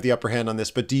think I have the upper hand on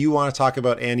this, but do you want to talk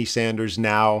about Annie Sanders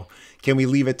now? Can we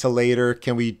leave it to later?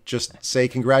 Can we just say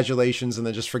congratulations and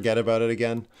then just forget about it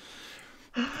again?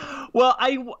 Well,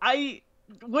 I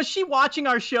was she watching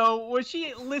our show? Was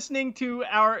she listening to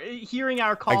hearing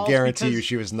our calls? I guarantee you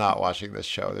she was not watching this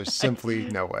show. There's simply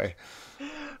no way.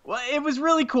 Well, it was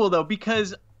really cool though,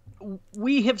 because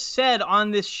we have said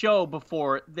on this show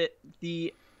before that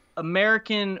the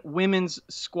American women's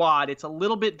squad, it's a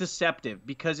little bit deceptive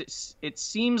because it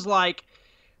seems like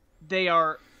they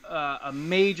are a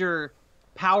major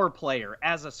power player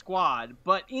as a squad,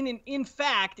 but in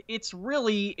fact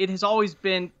it has always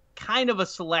been kind of a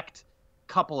select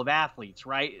couple of athletes,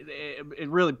 right? It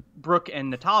really Brooke and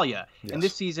Natalia. Yes. And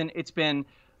this season it's been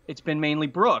mainly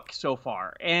Brooke so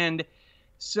far, and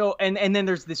so and then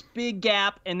there's this big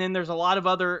gap, and then there's a lot of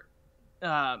other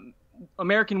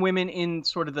American women in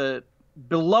sort of the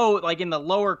below, like in the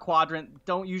lower quadrant,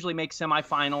 don't usually make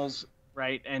semifinals,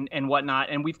 right? And whatnot.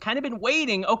 And we've kind of been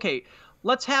waiting. Okay,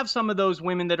 let's have some of those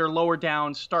women that are lower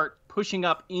down start pushing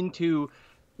up into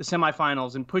the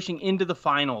semifinals and pushing into the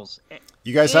finals.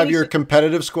 You guys have your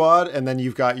competitive squad, and then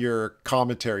you've got your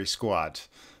commentary squad.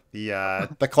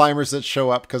 The climbers that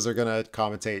show up because they're going to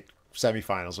commentate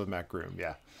semifinals with Matt Groom.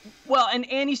 Yeah. Well, and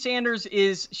Annie Sanders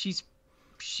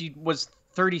she was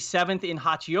 37th in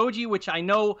Hachioji, which I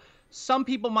know some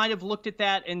people might have looked at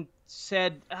that and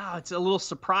said, it's a little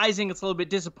surprising. It's a little bit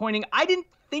disappointing. I didn't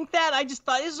think that. I just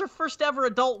thought this is her first ever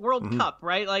adult World Cup,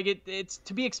 right? Like it's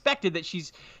to be expected that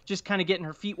she's just kind of getting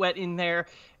her feet wet in there.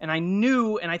 And I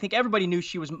knew, and I think everybody knew,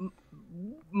 she was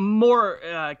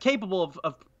more capable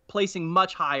of placing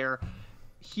much higher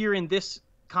here in this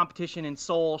competition in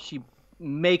Seoul. She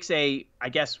makes I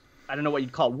guess, I don't know what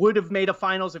you'd call it, would have made a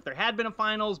finals if there had been a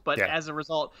finals, but as a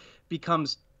result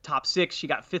becomes top 6. She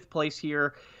got 5th place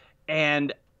here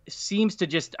and seems to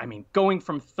just, going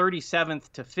from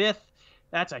 37th to 5th,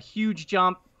 that's a huge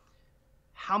jump.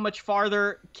 How much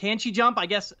farther can she jump? I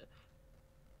guess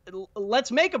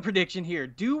let's make a prediction here.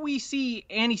 Do we see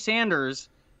Annie Sanders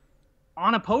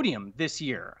on a podium this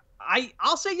year?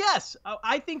 I'll say yes.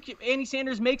 I think Annie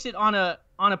Sanders makes it on a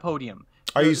podium.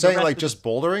 Are you saying like just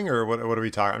bouldering, or what are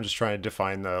we talking? I'm just trying to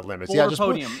define the limits. Boulder, yeah, just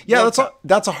podium. Yeah,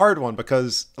 that's a hard one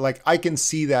because like I can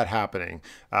see that happening.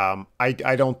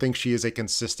 I don't think she is a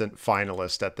consistent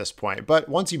finalist at this point. But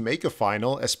once you make a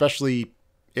final, especially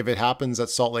if it happens at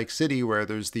Salt Lake City where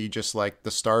there's the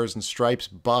stars and stripes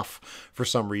buff for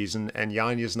some reason and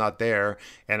Yanya's not there,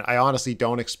 and I honestly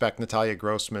don't expect Natalia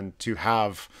Grossman to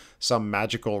have some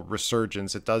magical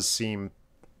resurgence. It does seem,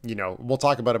 we'll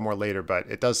talk about it more later, but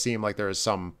it does seem like there is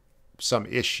some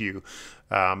issue.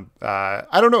 I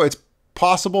don't know. It's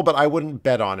possible, but I wouldn't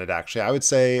bet on it. Actually, I would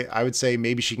say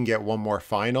maybe she can get one more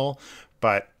final,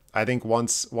 but I think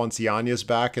once Yanya's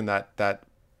back and that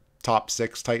top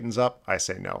 6 tightens up, I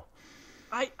say no.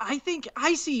 I think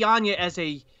I see Yanya as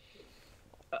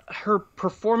her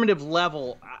performative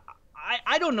level.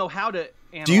 I don't know how to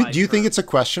analyze do you think it's a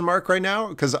question mark right now?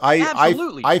 Because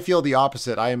I feel the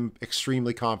opposite. I am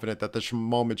extremely confident that the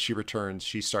moment she returns,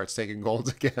 she starts taking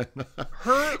golds again.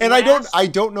 I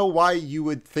don't know why you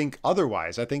would think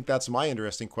otherwise. I think that's my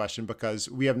interesting question,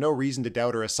 because we have no reason to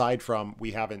doubt her aside from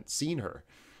we haven't seen her.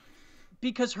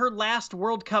 Because her last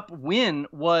World Cup win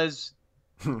was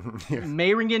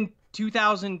Meiringen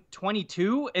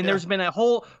 2022, and there's been a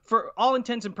whole, for all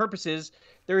intents and purposes,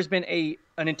 there has been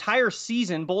an entire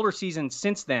season, Boulder season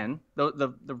since then,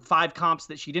 the 5 comps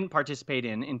that she didn't participate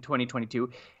in 2022,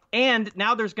 and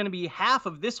now there's going to be half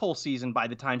of this whole season by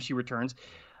the time she returns.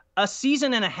 A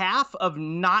season and a half of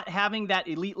not having that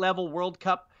elite level World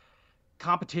Cup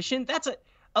competition. That's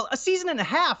a season and a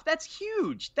half. That's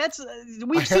huge.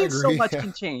 We've seen so much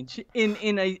can change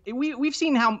we've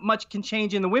seen how much can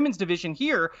change in the women's division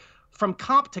here from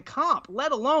comp to comp,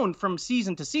 let alone from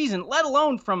season to season, let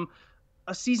alone from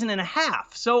a season and a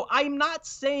half. So I'm not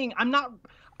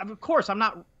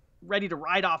ready to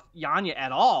write off Janja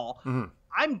at all. Mm-hmm.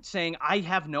 I'm saying I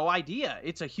have no idea.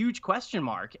 It's a huge question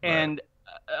mark. Right.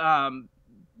 And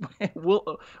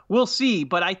we'll see.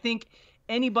 But I think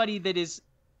anybody that is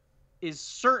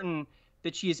certain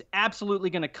that she is absolutely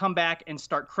going to come back and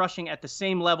start crushing at the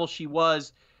same level she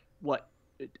was,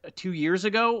 2 years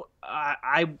ago,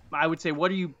 I would say,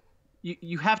 what are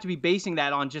you have to be basing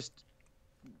that on just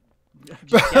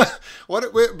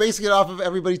what we're basing it off of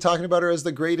everybody talking about her as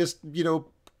the greatest,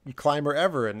 climber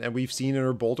ever. And we've seen in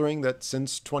her bouldering that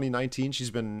since 2019, she's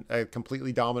been a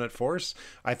completely dominant force.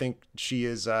 I think she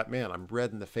is, man, I'm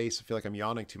red in the face. I feel like I'm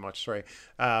yawning too much. Sorry.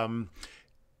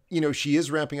 She is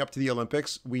ramping up to the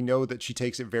Olympics. We know that she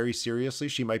takes it very seriously.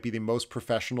 She might be the most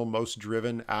professional, most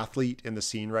driven athlete in the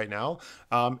scene right now.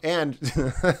 And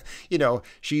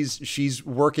she's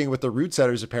working with the root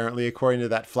setters, apparently, according to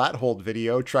that flat hold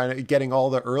video, getting all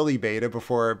the early beta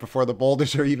before the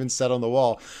boulders are even set on the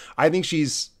wall. I think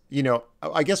she's,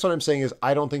 I guess what I'm saying is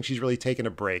I don't think she's really taken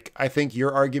a break. I think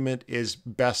your argument is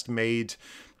best made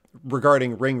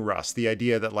regarding ring rust, the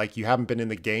idea that like you haven't been in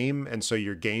the game and so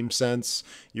your game sense,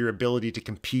 your ability to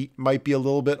compete might be a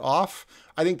little bit off.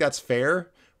 I think that's fair,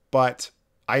 but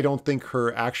I don't think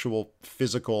her actual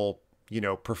physical,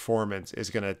 performance is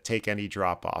going to take any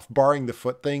drop off, barring the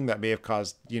foot thing that may have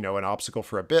caused, an obstacle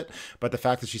for a bit. But the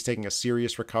fact that she's taking a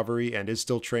serious recovery and is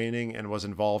still training and was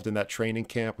involved in that training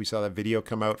camp. We saw that video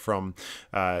come out from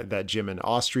that gym in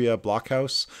Austria,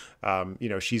 Blockhaus.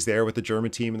 She's there with the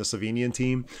German team and the Slovenian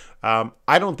team.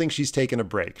 I don't think she's taken a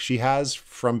break. She has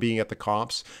from being at the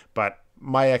comps, but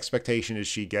my expectation is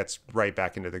she gets right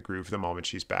back into the groove the moment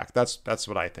she's back. That's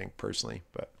what I think personally,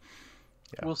 but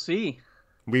yeah. We'll see.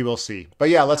 We will see. But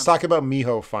yeah, let's talk about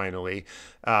Miho finally.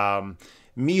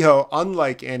 Miho,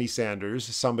 unlike Annie Sanders,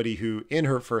 somebody who in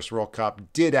her first World Cup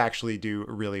did actually do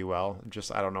really well.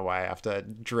 I don't know why I have to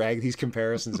drag these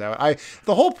comparisons out.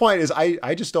 The whole point is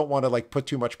I just don't want to put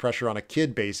too much pressure on a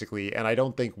kid, basically. And I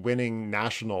don't think winning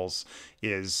nationals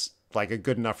is a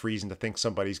good enough reason to think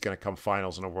somebody's going to come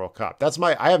finals in a World Cup.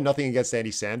 I have nothing against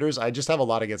Annie Sanders. I just have a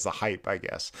lot against the hype, I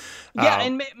guess. Yeah.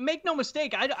 And make no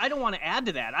mistake. I don't want to add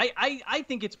to that. I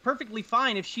think it's perfectly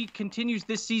fine if she continues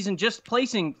this season, just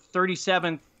placing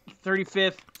 37th,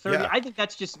 35th, 30. Yeah. I think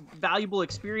that's just valuable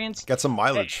experience. Get some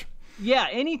mileage. Yeah.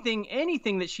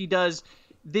 Anything that she does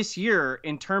this year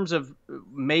in terms of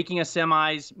making a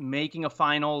semis, making a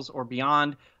finals or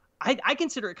beyond, I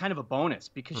consider it kind of a bonus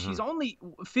because she's only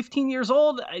 15 years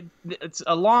old. It's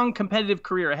a long competitive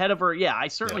career ahead of her. Yeah, I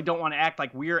certainly don't want to act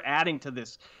like we're adding to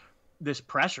this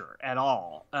pressure at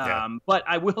all. But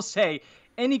I will say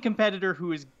any competitor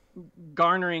who is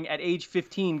garnering at age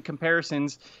 15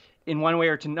 comparisons in one way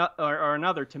or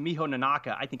another to Miho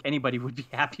Nanaka, I think anybody would be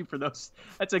happy for those.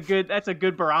 That's a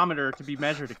good barometer to be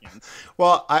measured against.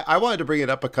 Well, I wanted to bring it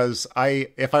up because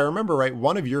if I remember right,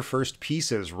 one of your first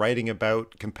pieces writing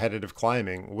about competitive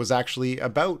climbing was actually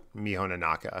about Miho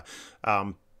Nanaka.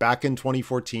 Back in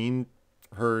 2014,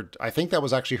 I think that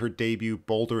was actually her debut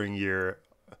bouldering year.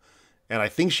 And I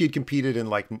think she had competed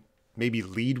in maybe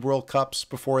lead World Cups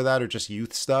before that or just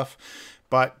youth stuff.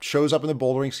 But shows up in the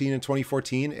bouldering scene in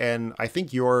 2014, and I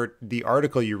think the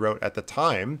article you wrote at the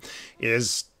time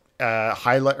is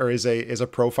is a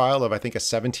profile of I think a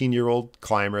 17-year-old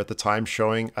climber at the time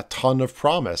showing a ton of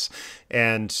promise,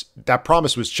 and that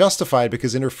promise was justified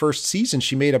because in her first season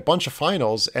she made a bunch of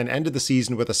finals and ended the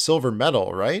season with a silver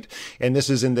medal, right? And this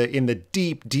is in the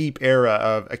deep era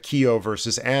of Akio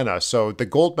versus Anna, so the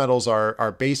gold medals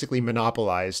are basically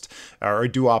monopolized or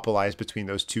duopolized between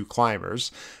those two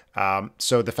climbers.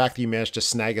 So the fact that you managed to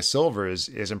snag a silver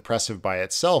is impressive by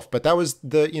itself. But that was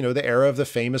the era of the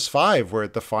famous five, where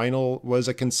the final was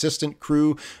a consistent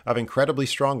crew of incredibly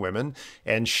strong women,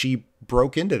 and she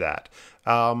broke into that.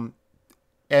 And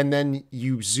then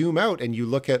you zoom out and you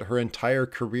look at her entire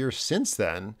career since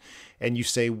then, and you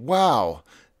say, wow,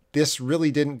 this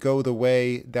really didn't go the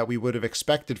way that we would have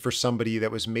expected for somebody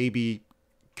that was maybe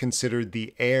considered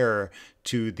the heir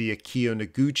to the Akio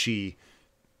Noguchi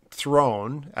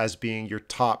throne as being your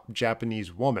top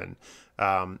Japanese woman,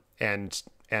 and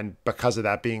because of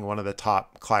that being one of the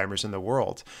top climbers in the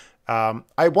world.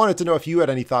 I wanted to know if you had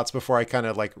any thoughts before I kind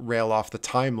of like rail off the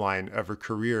timeline of her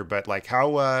career, but like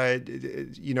how, how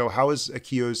is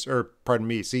Akio's, or pardon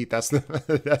me, see,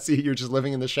 you're just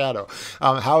living in the shadow.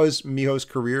 How is Miho's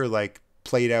career like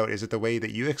played out? Is it the way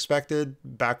that you expected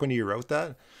back when you wrote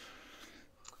that?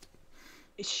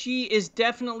 She is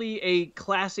definitely a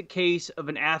classic case of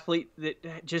an athlete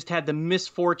that just had the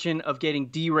misfortune of getting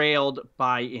derailed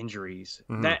by injuries.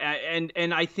 Mm-hmm.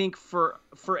 And I think for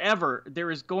forever there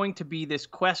is going to be this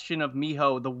question of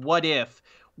Miho, the what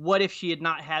if she had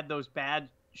not had those bad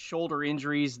shoulder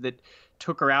injuries that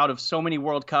took her out of so many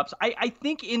World Cups. I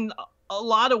think in a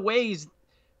lot of ways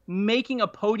making a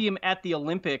podium at the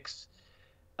Olympics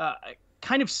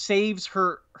kind of saves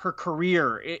her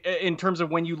career in terms of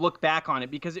when you look back on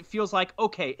it, because it feels like,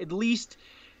 okay, at least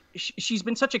she's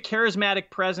been such a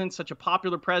charismatic presence, such a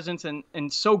popular presence,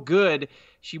 and so good.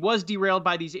 She was derailed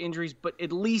by these injuries, but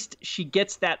at least she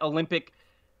gets that Olympic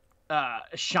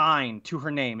shine to her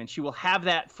name, and she will have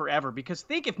that forever. Because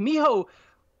think, if Miho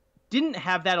didn't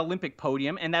have that Olympic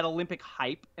podium and that Olympic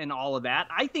hype and all of that,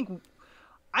 I think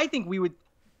we would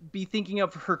be thinking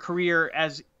of her career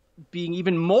as being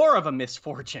even more of a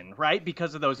misfortune, right?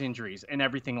 Because of those injuries and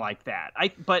everything like that.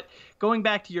 But going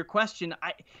back to your question,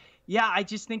 I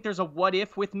just think there's a what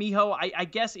if with Miho. I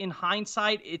guess in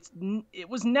hindsight, it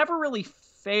was never really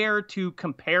fair to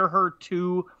compare her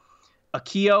to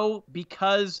Akio,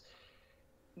 because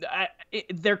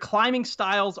their climbing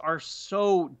styles are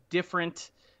so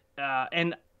different,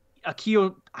 and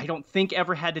Akio, I don't think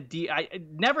never had to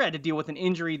deal with an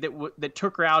injury that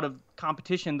took her out of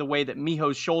competition the way that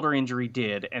Miho's shoulder injury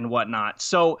did and whatnot.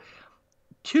 So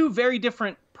two very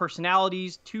different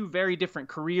personalities, two very different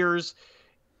careers.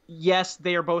 Yes,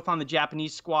 they are both on the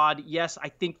Japanese squad. Yes, I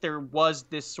think there was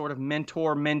this sort of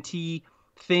mentor-mentee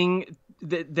thing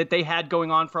that they had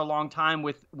going on for a long time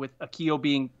with Akio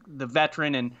being the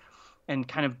veteran and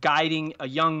kind of guiding a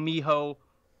young Miho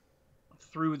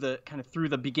through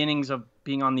the beginnings of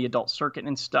being on the adult circuit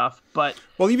and stuff. But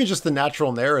even just the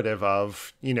natural narrative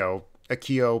of,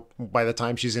 Akio, by the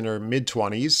time she's in her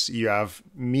mid-20s, you have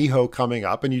Miho coming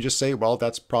up, and you just say, well,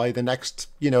 that's probably the next,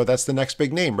 that's the next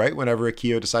big name, right? Whenever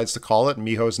Akio decides to call it,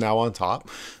 Miho's now on top,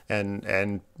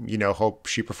 and hope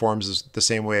she performs the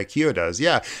same way Akio does.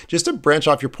 Yeah, just to branch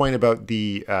off your point about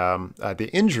the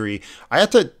injury, I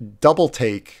had to double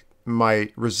take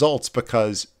my results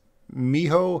because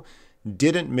Miho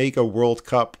didn't make a World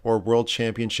Cup or World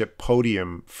Championship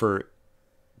podium for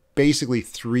basically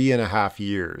 3.5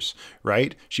 years,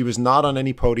 right? She was not on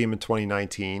any podium in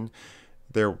 2019.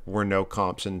 There were no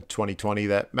comps in 2020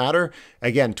 that matter.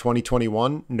 Again,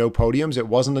 2021, no podiums. It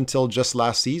wasn't until just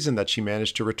last season that she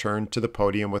managed to return to the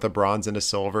podium with a bronze and a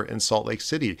silver in Salt Lake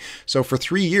City. So for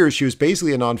 3 years, she was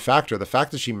basically a non-factor. The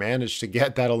fact that she managed to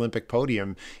get that Olympic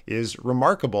podium is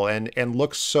remarkable and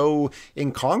looks so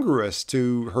incongruous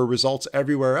to her results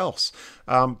everywhere else.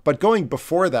 But going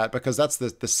before that, because that's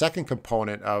the second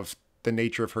component of the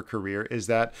nature of her career, is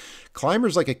that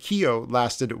climbers like Akio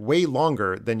lasted way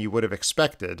longer than you would have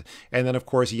expected. And then, of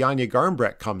course, Janja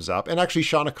Garnbret comes up, and actually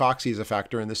Shauna Coxey is a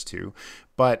factor in this too.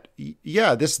 But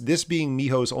yeah, this being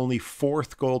Miho's only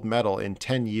 4th gold medal in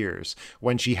 10 years,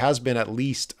 when she has been at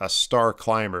least a star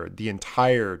climber the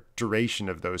entire duration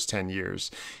of those 10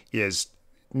 years, is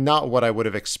not what I would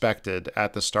have expected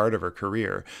at the start of her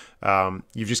career.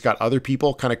 You've just got other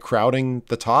people kind of crowding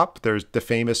the top. There's the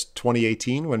famous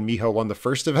 2018 when Miho won the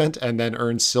first event and then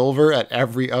earned silver at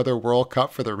every other World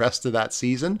Cup for the rest of that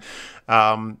season.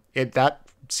 That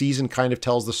season kind of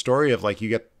tells the story of like you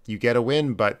get a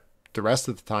win, but the rest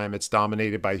of the time it's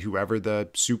dominated by whoever the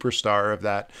superstar of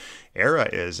that era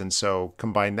is. And so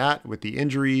combine that with the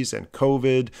injuries and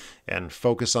COVID and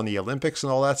focus on the Olympics and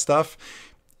all that stuff,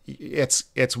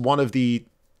 it's one of the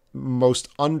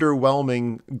most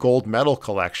underwhelming gold medal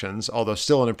collections, although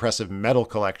still an impressive medal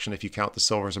collection if you count the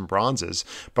silvers and bronzes.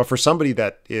 But for somebody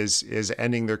that is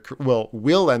ending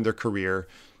will end their career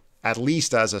at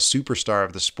least as a superstar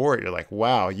of the sport, you're like,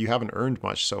 wow, you haven't earned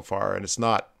much so far. And it's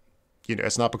not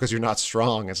because you're not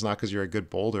strong. It's not because you're a good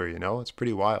boulder, it's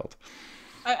pretty wild.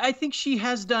 I think she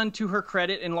has done, to her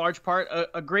credit, in large part,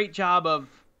 a great job of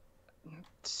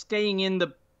staying in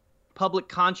the public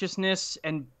consciousness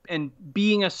and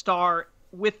being a star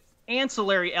with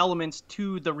ancillary elements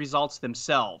to the results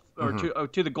themselves, or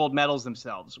to the gold medals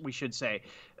themselves, we should say.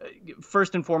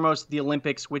 First and foremost, the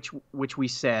Olympics, which we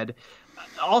said.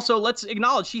 Also, let's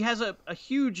acknowledge she has a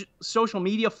huge social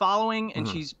media following,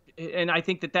 and I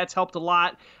think that's helped a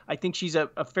lot. I think she's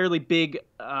a fairly big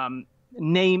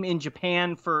name in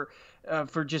Japan for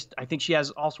just, I think she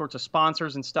has all sorts of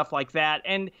sponsors and stuff like that.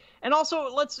 And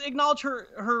also let's acknowledge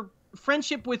her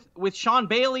friendship with Sean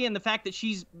Bailey and the fact that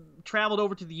she's traveled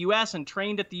over to the U.S. and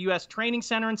trained at the U.S. training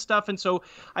center and stuff. And so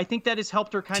I think that has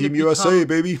helped her kind of Team USA,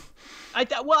 baby. I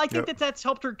think that's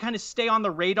helped her kind of stay on the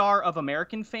radar of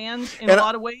American fans in a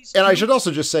lot of ways. And I should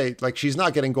also just say, like, she's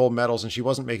not getting gold medals and she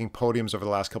wasn't making podiums over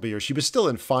the last couple of years. She was still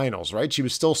in finals, right? She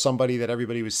was still somebody that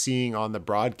everybody was seeing on the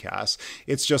broadcast.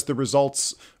 It's just the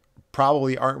results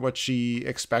probably aren't what she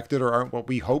expected or aren't what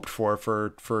we hoped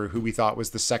for who we thought was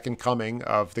the second coming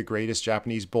of the greatest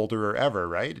Japanese boulderer ever,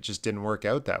 right? It just didn't work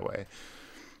out that way.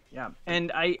 Yeah.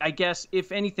 And I guess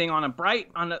if anything on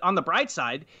the bright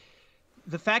side,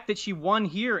 the fact that she won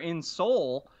here in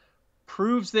Seoul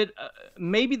proves that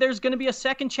maybe there's going to be a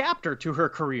second chapter to her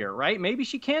career, right? Maybe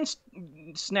she can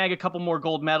snag a couple more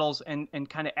gold medals and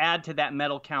kind of add to that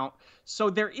medal count. So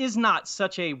there is not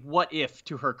such a what if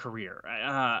to her career,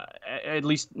 at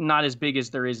least not as big as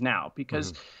there is now,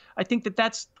 because I think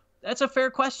that's a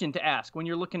fair question to ask when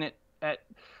you're looking at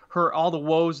her, all the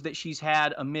woes that she's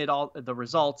had amid all the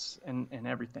results and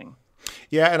everything.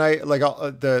 Yeah, and I like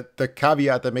the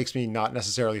caveat that makes me not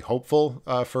necessarily hopeful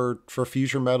for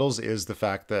future medals is the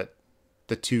fact that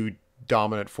the two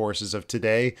dominant forces of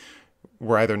today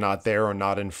were either not there or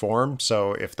not in form.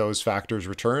 So if those factors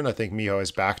return, I think Miho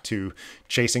is back to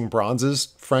chasing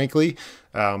bronzes, frankly.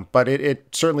 But it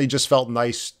certainly just felt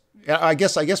nice. I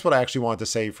guess what I actually wanted to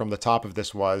say from the top of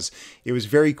this was it was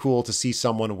very cool to see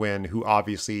someone win who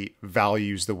obviously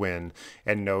values the win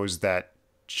and knows that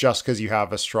just because you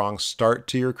have a strong start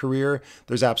to your career,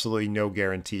 there's absolutely no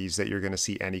guarantees that you're going to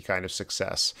see any kind of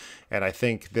success. And I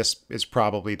think this is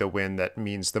probably the win that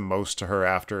means the most to her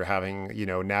after having,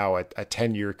 now a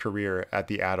 10-year career at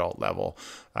the adult level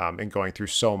and going through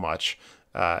so much.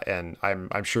 And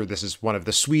I'm sure this is one of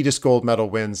the sweetest gold medal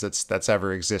wins that's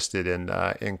ever existed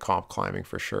in comp climbing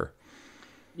for sure.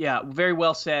 Yeah, very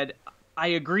well said. I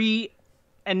agree.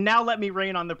 And now let me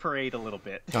rain on the parade a little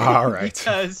bit. All right.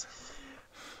 Because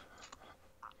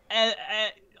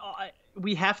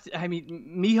we have to,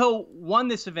 Miho won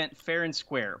this event fair and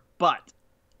square, but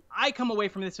I come away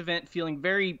from this event feeling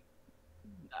very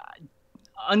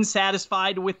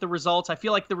unsatisfied with the results. I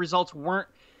feel like the results weren't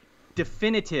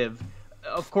definitive.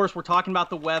 Of course, we're talking about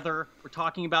the weather. We're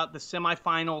talking about the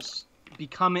semifinals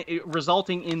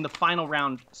resulting in the final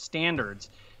round standards.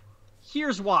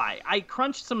 Here's why. I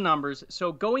crunched some numbers.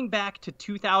 So going back to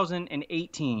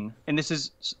 2018, and this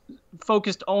is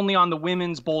focused only on the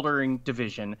women's bouldering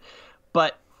division,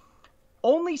 but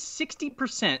only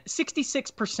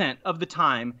 66% of the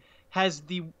time has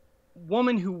the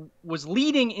woman who was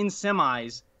leading in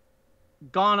semis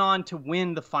gone on to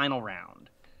win the final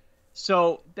round.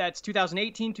 So that's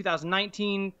 2018,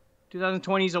 2019,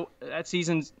 2020, that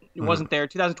season wasn't there,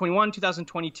 2021,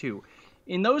 2022.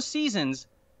 In those seasons,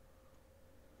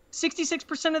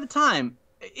 66% of the time.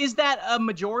 Is that a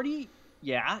majority?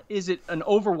 Yeah. Is it an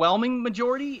overwhelming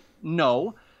majority?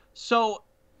 No. So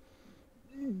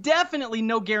definitely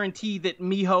no guarantee that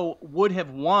Miho would have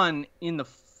won in the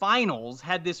finals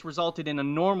had this resulted in a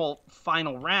normal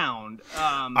final round.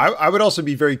 I would also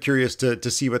be very curious to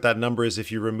see what that number is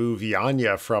if you remove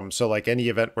Janja from, so like any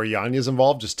event where Janja's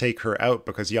involved, just take her out,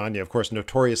 because Janja, of course,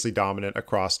 notoriously dominant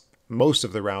across most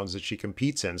of the rounds that she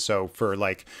competes in. So for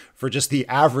just the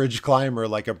average climber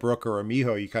like a Brooke or a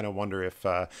Miho, you kind of wonder if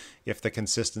the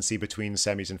consistency between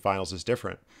semis and finals is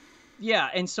different. Yeah,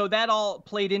 and so that all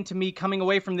played into me coming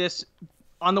away from this,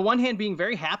 on the one hand, being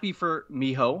very happy for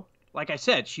Miho. Like I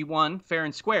said, she won fair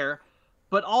and square,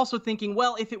 but also thinking,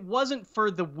 well, if it wasn't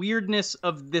for the weirdness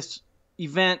of this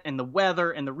event and the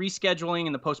weather and the rescheduling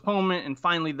and the postponement and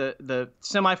finally the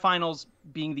semifinals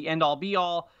being the end-all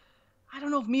be-all, I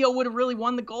don't know if Miho would have really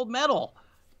won the gold medal.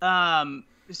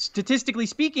 Statistically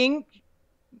speaking,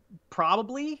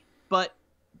 probably, but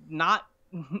not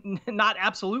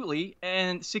absolutely.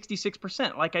 And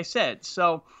 66%, like I said.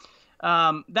 So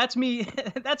that's me.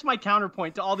 That's my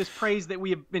counterpoint to all this praise that we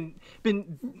have been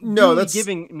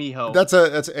giving Miho.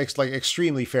 That's like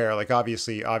extremely fair. Like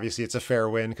obviously it's a fair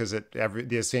win because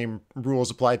the same rules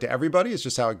applied to everybody. It's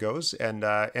just how it goes. And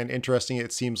interesting.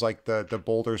 It seems like the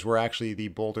boulders were actually the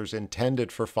boulders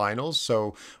intended for finals,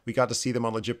 so we got to see them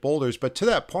on legit boulders. But to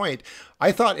that point,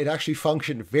 I thought it actually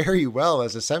functioned very well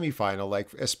as a semifinal. Like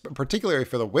particularly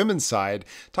for the women's side,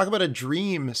 talk about a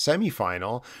dream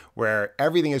semifinal where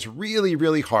everything is really,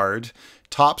 really hard.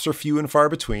 tops are few and far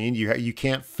between. You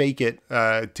can't fake it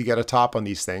to get a top on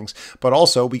these things. But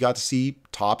also we got to see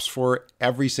tops for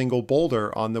every single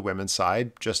boulder on the women's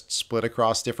side, just split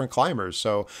across different climbers.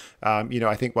 So,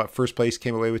 I think first place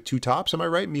came away with 2 tops. Am I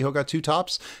right? Miho got 2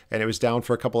 tops, and it was down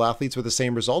for a couple athletes with the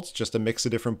same results, just a mix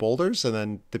of different boulders. And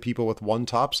then the people with 1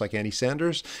 tops, like Annie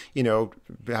Sanders,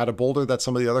 had a boulder that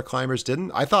some of the other climbers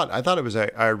didn't. I thought it was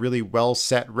a really well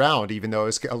set round, even though it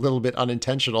was a little bit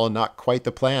unintentional and not quite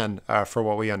the plan for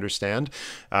what we understand.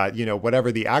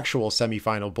 Whatever the actual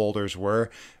semifinal boulders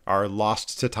are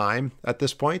lost to time at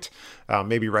this point.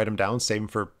 Maybe write them down, save them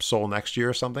for Seoul next year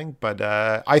or something. But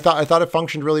I thought it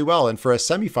functioned really well. And for a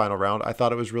semifinal round, I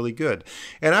thought it was really good.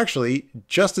 And actually,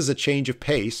 just as a change of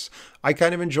pace, I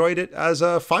kind of enjoyed it as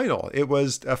a final. It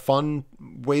was a fun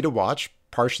way to watch,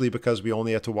 partially because we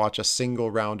only had to watch a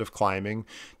single round of climbing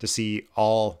to see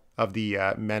all of the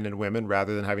men and women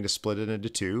rather than having to split it into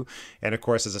 2. And of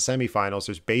course, as a semifinals,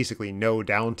 there's basically no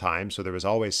downtime. So there was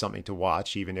always something to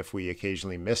watch, even if we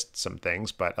occasionally missed some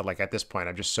things. But like at this point,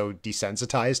 I'm just so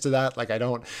desensitized to that. Like I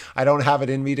don't have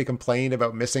it in me to complain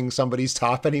about missing somebody's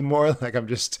top anymore. Like you've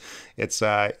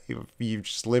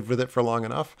just lived with it for long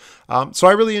enough. So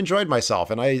I really enjoyed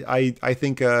myself. And I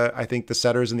think the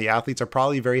setters and the athletes are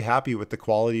probably very happy with the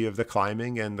quality of the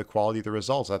climbing and the quality of the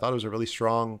results. I thought it was a really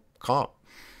strong comp.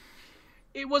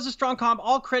 It was a strong comp.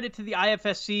 All credit to the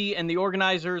IFSC and the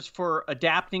organizers for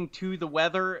adapting to the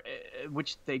weather,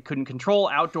 which they couldn't control,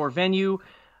 outdoor venue.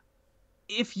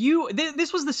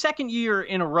 This was the second year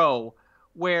in a row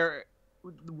where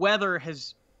weather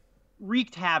has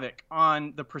wreaked havoc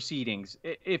on the proceedings.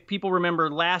 If people remember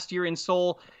last year in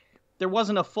Seoul, there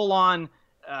wasn't a full-on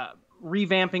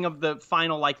revamping of the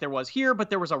final like there was here, but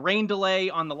there was a rain delay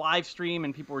on the live stream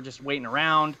and people were just waiting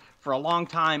around for a long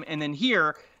time. And then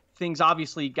here, things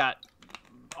obviously got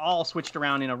all switched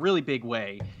around in a really big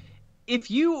way. If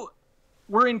you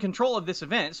were in control of this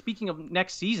event, speaking of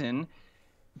next season,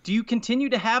 do you continue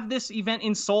to have this event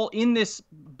in Seoul in this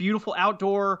beautiful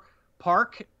outdoor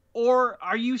park? Or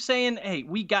are you saying, hey,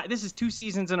 this is 2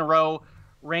 seasons in a row,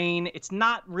 rain. It's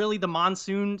not really the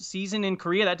monsoon season in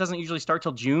Korea. That doesn't usually start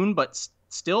till June, but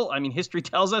still, I mean, history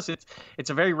tells us it's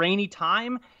a very rainy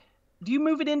time. Do you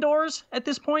move it indoors at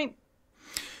this point?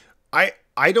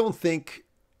 I don't think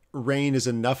rain is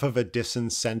enough of a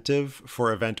disincentive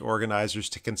for event organizers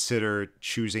to consider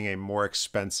choosing a more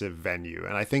expensive venue.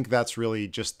 And I think that's really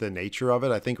just the nature of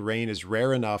it. I think rain is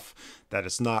rare enough that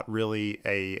it's not really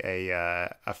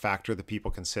a factor that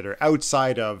people consider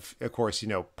outside of course,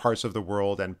 parts of the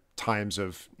world and times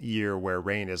of year where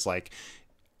rain is like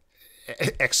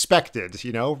expected,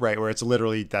 right, where it's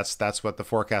literally that's what the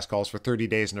forecast calls for 30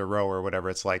 days in a row or whatever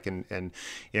it's like in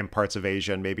parts of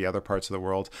Asia and maybe other parts of the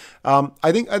world.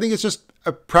 I think it's just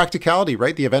a practicality,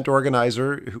 right? The event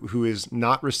organizer who is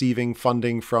not receiving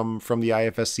funding from the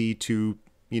IFSC to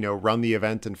run the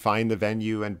event and find the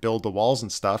venue and build the walls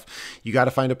and stuff. You got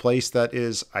to find a place that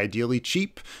is ideally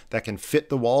cheap, that can fit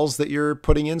the walls that you're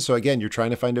putting in. So again, you're trying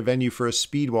to find a venue for a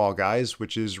speed wall, guys,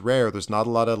 which is rare. There's not a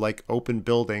lot of like open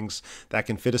buildings that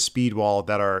can fit a speed wall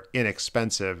that are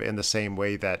inexpensive in the same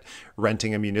way that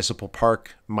renting a municipal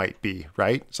park might be,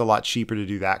 right? It's a lot cheaper to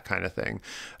do that kind of thing.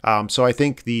 So I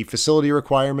think the facility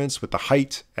requirements with the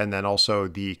height and then also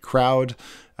the crowd,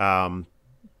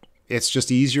 it's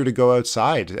just easier to go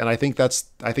outside. And I think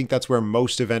that's where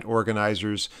most event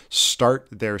organizers start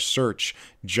their search,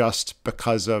 just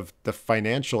because of the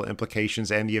financial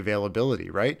implications and the availability,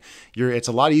 right? It's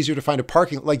a lot easier to find a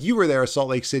parking, like you were there at Salt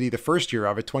Lake City the first year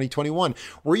of it, 2021.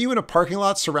 Were you in a parking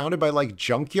lot surrounded by like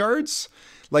junkyards?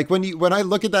 Like when I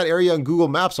look at that area on Google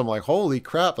Maps, I'm like, holy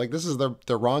crap, like this is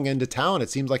the wrong end of town. It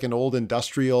seems like an old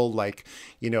industrial, like,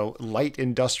 light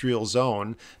industrial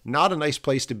zone. Not a nice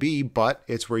place to be, but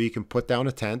it's where you can put down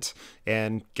a tent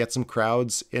and get some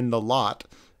crowds in the lot.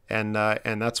 And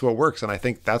that's what works. And I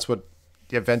think that's what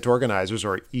event organizers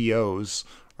or EOs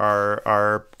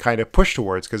are kind of pushed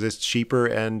towards, because it's cheaper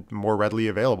and more readily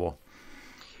available.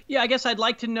 Yeah, I guess I'd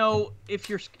like to know if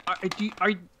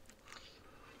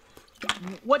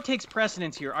what takes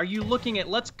precedence here? Are you looking at,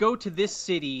 let's go to this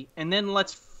city and then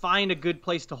let's find a good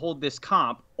place to hold this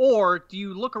comp? Or do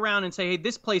you look around and say, hey,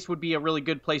 this place would be a really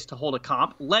good place to hold a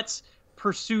comp. Let's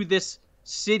pursue this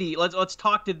city. Let's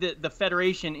talk to the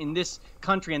federation in this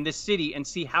country and this city and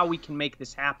see how we can make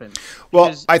this happen.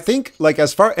 Well, I think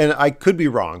and I could be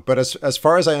wrong, but as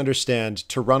far as I understand,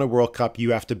 to run a World Cup,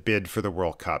 you have to bid for the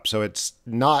World Cup. So it's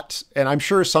not, and I'm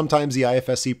sure sometimes the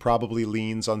IFSC probably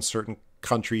leans on certain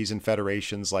countries and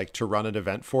federations like to run an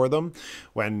event for them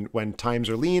when times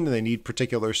are lean and they need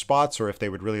particular spots, or if they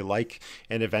would really like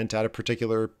an event at a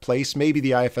particular place, maybe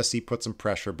the IFSC puts some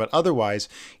pressure. But otherwise,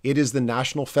 it is the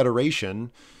national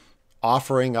federation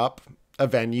offering up a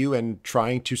venue and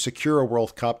trying to secure a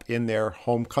World Cup in their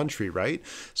home country, right?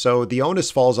 So the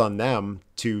onus falls on them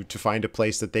to find a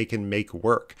place that they can make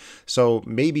work. So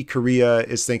maybe Korea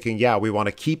is thinking, yeah, we want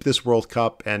to keep this World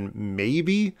Cup, and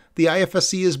maybe the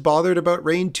IFSC is bothered about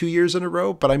rain 2 years in a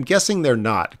row, but I'm guessing they're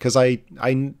not, because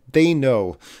they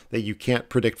know that you can't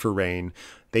predict for rain.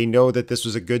 They know that this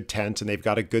was a good tent and they've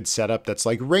got a good setup that's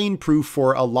like rain proof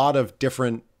for a lot of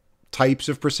different types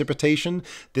of precipitation.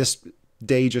 This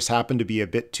day just happened to be a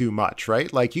bit too much,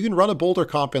 right? Like, you can run a Boulder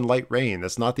comp in light rain.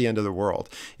 That's not the end of the world.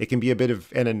 It can be a bit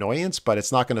of an annoyance, but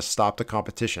it's not going to stop the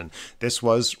competition. This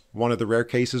was one of the rare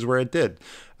cases where it did.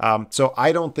 So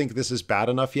I don't think this is bad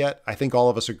enough yet. I think all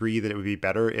of us agree that it would be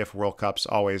better if World Cups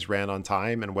always ran on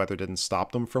time and weather didn't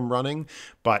stop them from running.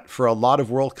 But for a lot of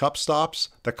World Cup stops,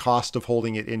 the cost of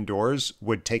holding it indoors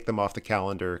would take them off the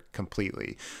calendar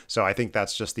completely. So I think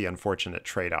that's just the unfortunate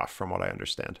trade-off from what I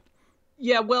understand.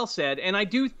 Yeah, well said. And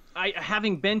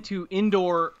having been to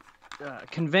indoor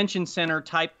convention center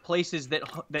type places that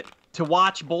to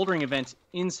watch bouldering events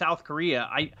in South Korea,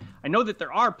 I know that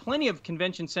there are plenty of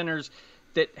convention centers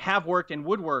that have worked and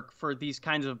would work for these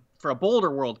kinds of, for a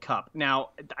Boulder World Cup. Now,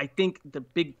 I think the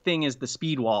big thing is the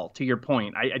speed wall, to your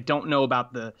point. I don't know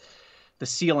about the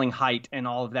ceiling height and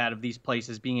all of that of these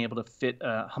places being able to fit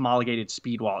a homologated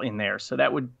speed wall in there. So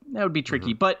that would be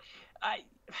tricky. But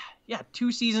yeah,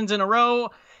 2 seasons in a row.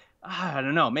 I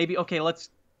don't know. Maybe, okay, let's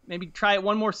maybe try it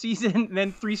one more season,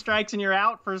 then 3 strikes and you're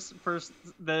out for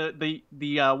the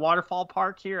waterfall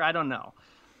park here. I don't know.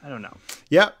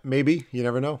 Yeah, maybe. You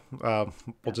never know.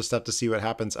 We'll just have to see what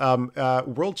happens.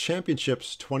 World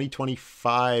Championships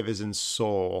 2025 is in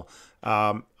Seoul.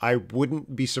 I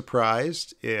wouldn't be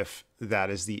surprised if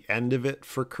that is the end of it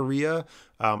for Korea.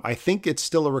 I think it's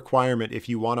still a requirement. If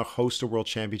you want to host a World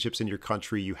Championships in your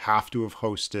country, you have to have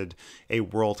hosted a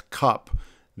World Cup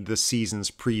the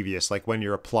seasons previous, like when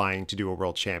you're applying to do a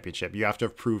World Championship. You have to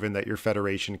have proven that your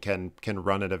federation can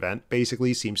run an event,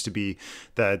 basically. Seems to be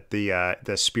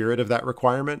the spirit of that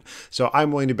requirement. So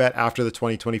I'm willing to bet after the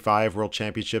 2025 World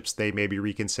Championships, they maybe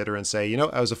reconsider and say,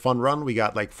 that was a fun run. We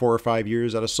got like 4 or 5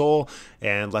 years out of Seoul,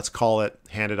 and let's call it,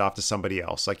 hand it off to somebody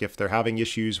else. Like, if they're having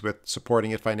issues with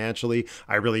supporting it financially,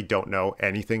 I really don't know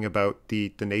anything about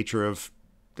the nature of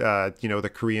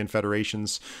the Korean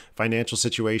Federation's financial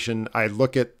situation. I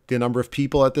look at the number of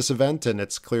people at this event, and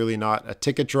it's clearly not a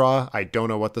ticket draw. I don't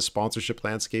know what the sponsorship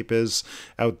landscape is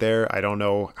out there. I don't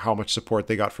know how much support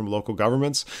they got from local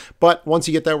governments. But once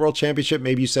you get that World Championship,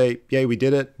 maybe you say, yay, we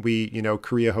did it.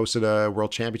 Korea hosted a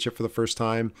World Championship for the first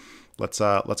time. Let's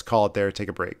call it there, take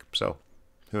a break. So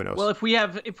who knows? Well, if we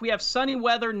have sunny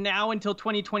weather now until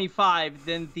 2025,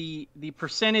 then the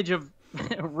percentage of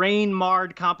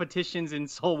rain-marred competitions in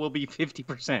Seoul will be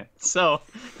 50%. So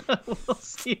we'll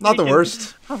see. Not the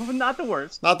worst. Not the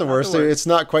worst. Not the worst. It's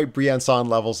not quite Briançon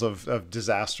levels of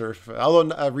disaster,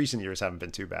 although recent years haven't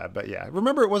been too bad. But yeah,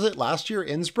 remember, was it last year?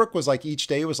 Innsbruck was like each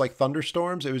day was like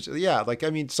thunderstorms. It was, yeah, like, I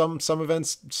mean, some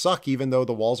events suck, even though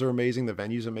the walls are amazing, the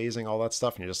venue's amazing, all that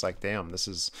stuff. And you're just like, damn, this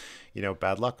is,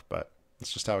 bad luck, but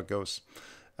it's just how it goes.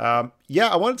 I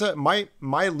wanted to,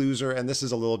 my loser, and this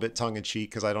is a little bit tongue in cheek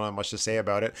because I don't have much to say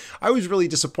about it. I was really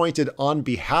disappointed on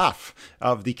behalf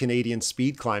of the Canadian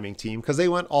speed climbing team because they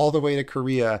went all the way to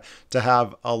Korea to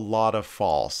have a lot of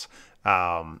falls,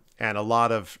 and a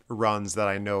lot of runs that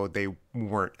I know they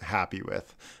weren't happy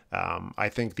with. I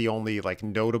think the only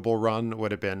notable run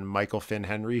would have been Michael Finn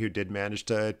Henry, who did manage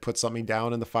to put something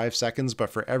down in the 5 seconds.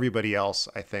 But for everybody else,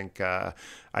 I think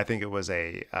it was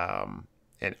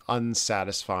an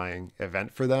unsatisfying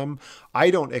event for them. I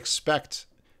don't expect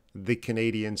the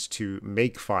Canadians to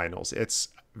make finals. It's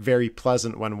very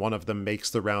pleasant when one of them makes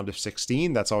the round of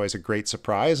 16. That's always a great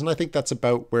surprise. And I think that's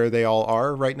about where they all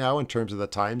are right now in terms of the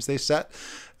times they set.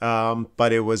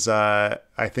 But it was, I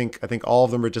think all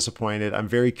of them are disappointed. I'm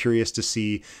very curious to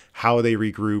see how they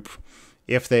regroup,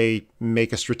 if they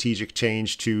make a strategic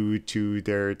change to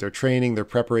their training, their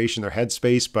preparation, their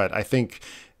headspace. But I think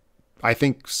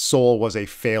Seoul was a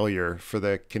failure for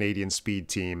the Canadian speed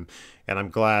team, and I'm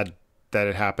glad that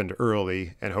it happened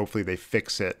early, and hopefully they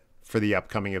fix it for the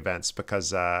upcoming events,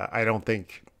 because I don't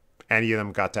think any of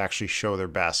them got to actually show their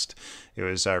best. It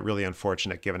was really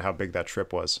unfortunate given how big that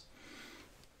trip was.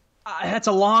 That's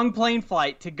a long plane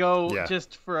flight to go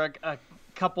just for a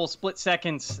couple split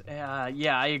seconds.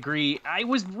 Yeah, I agree. I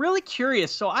was really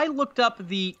curious. So I looked up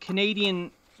the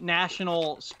Canadian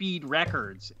national speed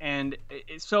records, and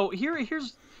so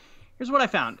here's what I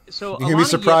found. So you can be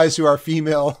surprised who our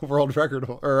female world record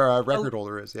or record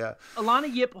holder is. Yeah,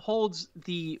 Alana Yip holds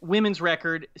the women's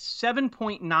record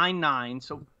 7.99,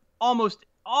 so almost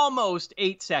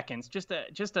 8 seconds, just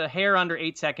a hair under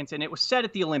 8 seconds, and it was set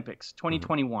at the Olympics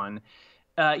 2021.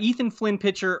 Ethan Flynn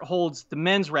Pitcher holds the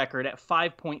men's record at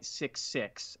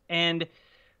 5.66, and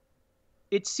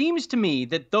it seems to me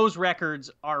that those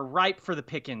records are ripe for the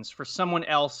pickings for someone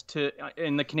else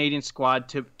in the Canadian squad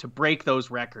to break those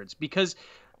records. Because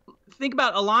think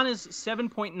about Alana's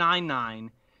 7.99.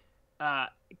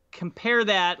 Compare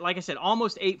that, like I said,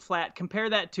 almost 8 flat. Compare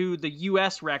that to the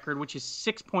U.S. record, which is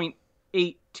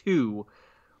 6.82,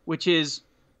 which is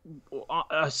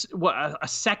a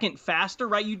second faster,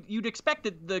 right? You'd expect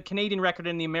that the Canadian record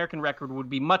and the American record would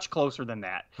be much closer than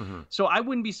that. So I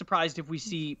wouldn't be surprised if we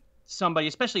see somebody,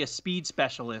 especially a speed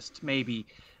specialist, maybe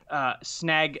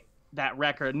snag that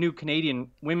record, a new Canadian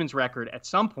women's record at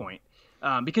some point.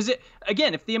 Because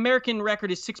again, if the American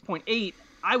record is 6.8,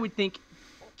 I would think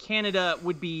Canada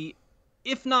would be,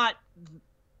 if not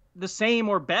the same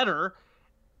or better,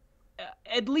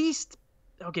 at least.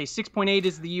 Okay, 6.8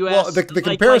 is the U.S. Well, the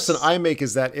comparison I make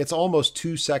is that it's almost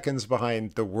 2 seconds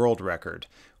behind the world record,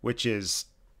 which is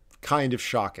kind of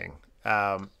shocking.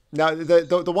 Now,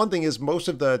 the one thing is most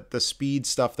of the speed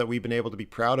stuff that we've been able to be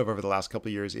proud of over the last couple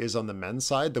of years is on the men's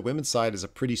side. The women's side is a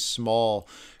pretty small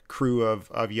crew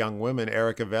of young women.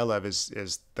 Erika Velev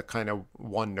is the kind of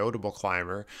one notable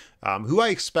climber who I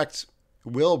expect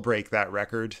will break that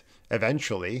record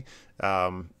eventually.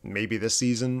 Maybe this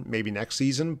season, maybe next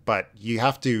season, but you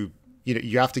have to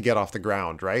get off the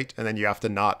ground, right? And then you have to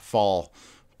not fall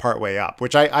part way up,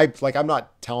 which I like. I'm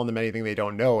not telling them anything they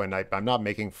don't know, and I'm not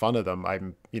making fun of them.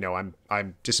 I'm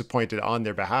disappointed on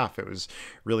their behalf. It was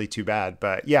really too bad,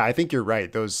 but yeah, I think you're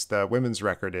right. The women's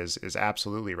record is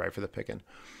absolutely right for the picking.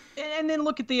 And then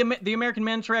look at the American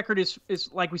men's record is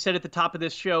like we said at the top of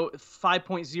this show,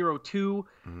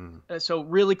 5.02, so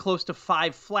really close to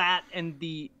 5 flat, and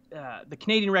the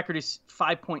Canadian record is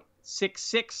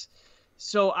 5.66.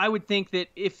 So I would think that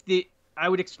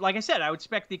like I said, I would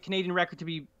expect the Canadian record to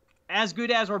be as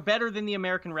good as or better than the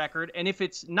American record, and if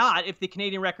the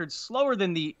Canadian record's slower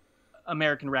than the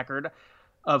American record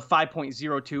of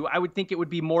 5.02, I would think it would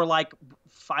be more like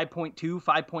 5.2,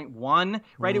 5.1,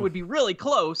 right? It would be really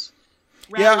close.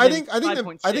 Yeah, I think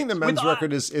the men's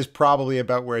record is probably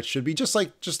about where it should be. Just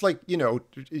like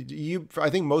I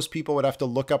think most people would have to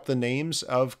look up the names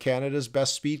of Canada's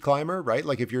best speed climber, right?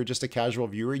 Like if you're just a casual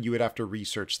viewer, you would have to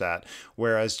research that.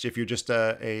 Whereas if you're just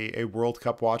a World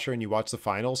Cup watcher and you watch the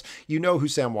finals, you know who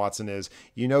Sam Watson is,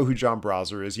 you know who John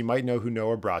Brazier is, you might know who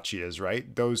Noah Bracci is,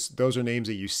 right? Those are names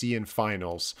that you see in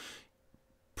finals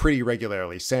pretty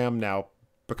regularly. Sam now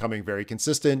becoming very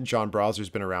consistent. John Brazier's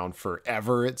been around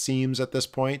forever, it seems, at this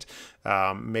point,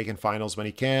 making finals when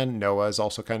he can. Noah is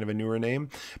also kind of a newer name.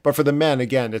 But for the men,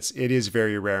 again, it is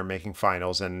very rare making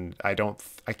finals, and I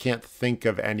can't think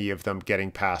of any of them getting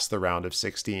past the round of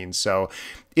 16. So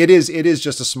it is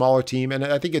just a smaller team, and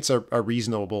I think it's a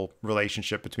reasonable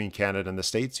relationship between Canada and the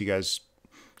States. You guys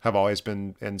have always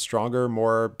been in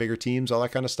stronger, bigger teams, all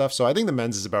that kind of stuff. So I think the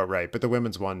men's is about right, but the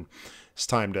women's one, it's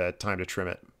time to trim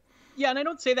it. Yeah, and I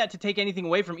don't say that to take anything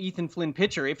away from Ethan Flynn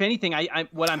Pitcher. If anything,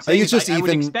 what I'm saying I think it's just I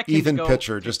would expect him to go...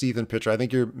 Just Ethan Pitcher. I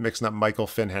think you're mixing up Michael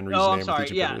Finn Henry's name. I'm sorry.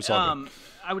 Yeah,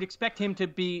 I would expect him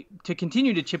to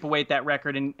continue to chip away at that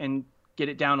record and get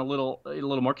it down a little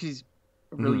more, because he's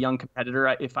a really young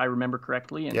competitor, if I remember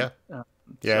correctly. And,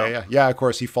 yeah. Of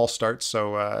course, he false starts,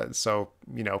 so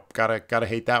gotta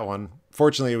hate that one.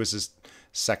 Fortunately, it was his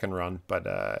second run, but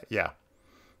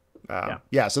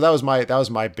so that was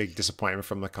my big disappointment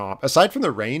from the comp. Aside from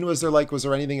the rain, was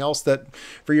there anything else that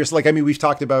for you? Like, I mean, we've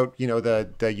talked about,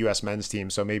 the U.S. men's team,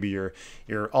 so maybe you're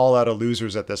all out of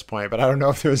losers at this point, but I don't know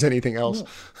if there was anything else.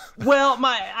 Well,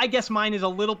 I guess mine is a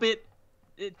little bit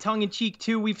tongue in cheek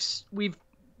too. We've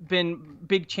been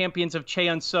big champions of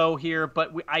Cheon-Seo here,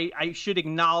 but I should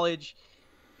acknowledge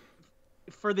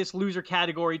for this loser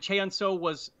category, Cheon-Seo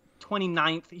was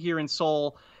 29th here in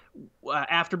Seoul,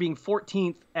 after being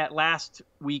 14th at last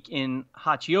week in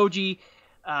Hachioji.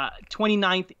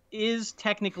 29th is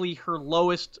technically her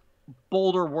lowest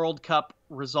Boulder World Cup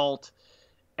result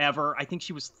ever. I think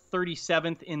she was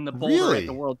 37th in the Boulder at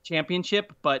the World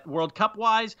Championship, but World Cup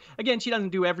wise, again, she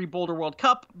doesn't do every Boulder World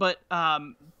Cup, but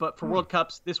for World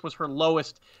Cups, this was her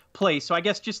lowest place. So I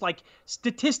guess just like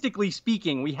statistically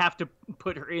speaking, we have to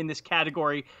put her in this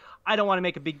category. I don't want to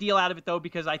make a big deal out of it, though,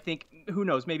 because I think, who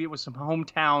knows, maybe it was some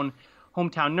hometown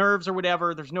nerves or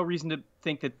whatever. There's no reason to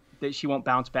think that she won't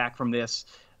bounce back from this.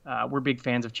 we're big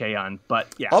fans of Cheon,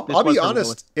 but yeah, I'll be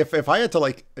honest. If I had to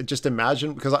like just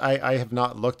imagine, because I have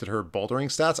not looked at her bouldering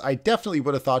stats, I definitely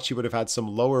would have thought she would have had some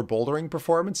lower bouldering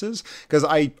performances, because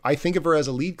I think of her as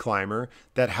a lead climber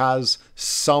that has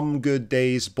some good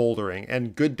days bouldering,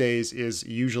 and good days is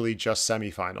usually just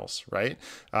semifinals, right?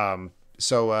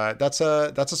 So that's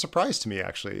a surprise to me,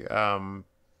 actually.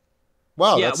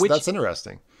 Wow, yeah, that's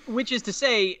interesting. Which is to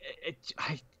say,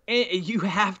 you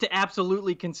have to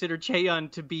absolutely consider Cheon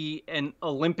to be an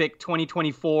Olympic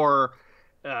 2024,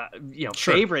 sure,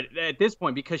 favorite at this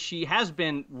point, because she has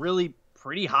been really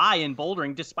pretty high in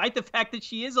bouldering, despite the fact that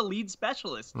she is a lead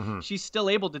specialist. Mm-hmm. She's still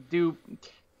able to do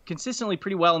consistently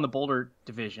pretty well in the boulder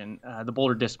division, the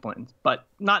boulder discipline, but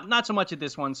not so much at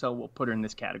this one. So we'll put her in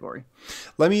this category.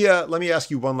 Let me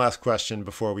ask you one last question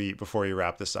before we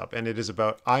wrap this up, and it is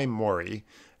about Mori.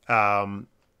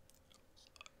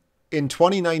 In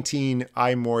 2019,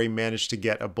 Mori managed to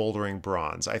get a bouldering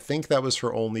bronze. I think that was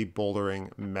her only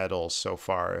bouldering medal so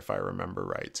far, if I remember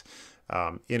right,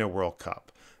 in a World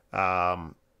Cup.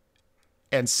 And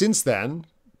since then,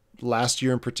 last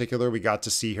year in particular, we got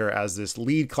to see her as this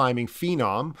lead climbing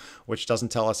phenom, which doesn't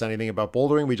tell us anything about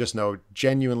bouldering. We just know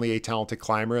genuinely a talented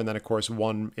climber. And then, of course,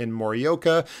 won in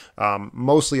Morioka,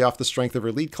 mostly off the strength of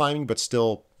her lead climbing, but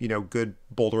still, good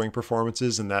bouldering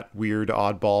performances in that weird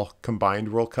oddball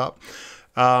combined World Cup.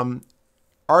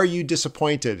 Are you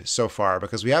disappointed so far?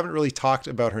 Because we haven't really talked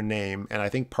about her name, and I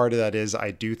think part of that is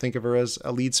I do think of her as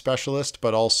a lead specialist,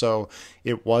 but also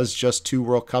it was just 2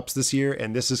 World Cups this year,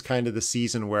 and this is kind of the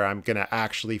season where I'm going to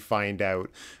actually find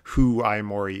out who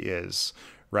Mori is,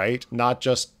 right? Not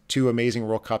just 2 amazing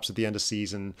World Cups at the end of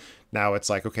season. Now it's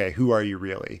like, okay, who are you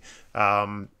really?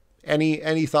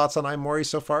 Any thoughts on Mori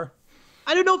so far?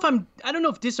 I don't know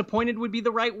if disappointed would be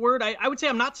the right word. I would say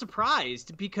I'm not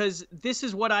surprised, because this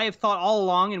is what I have thought all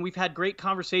along, and we've had great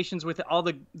conversations with all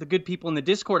the good people in the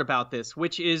Discord about this,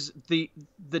 which is the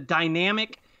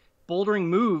dynamic bouldering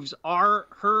moves are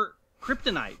her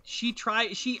kryptonite.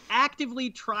 She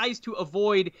actively tries to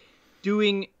avoid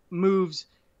doing moves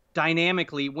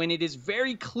dynamically when it is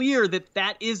very clear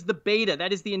that is the beta,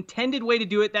 that is the intended way to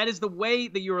do it, that is the way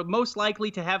that you're most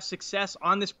likely to have success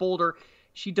on this boulder.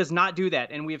 She does not do that.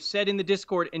 And we have said in the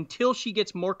Discord, until she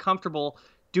gets more comfortable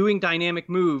doing dynamic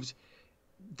moves,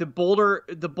 the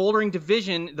bouldering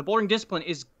discipline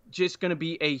is just going to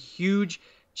be a huge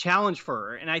challenge for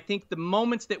her. And I think the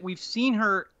moments that we've seen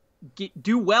her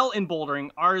do well in bouldering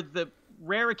are the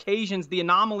rare occasions, the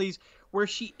anomalies where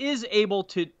she is able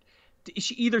to,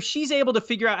 she's able to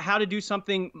figure out how to do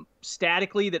something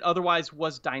statically that otherwise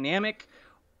was dynamic,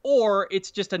 or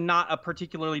it's just not a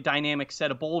particularly dynamic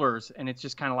set of boulders, and it's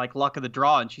just kind of like luck of the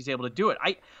draw, and she's able to do it.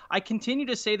 I continue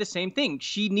to say the same thing.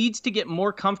 She needs to get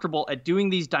more comfortable at doing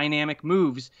these dynamic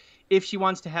moves if she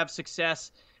wants to have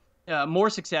success, more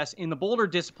success in the boulder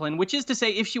discipline, which is to say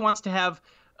if she wants to have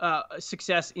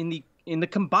success in the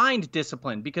combined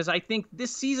discipline, because I think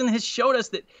this season has showed us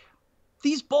that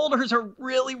these boulders are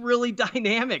really, really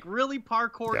dynamic, really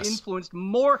parkour influenced,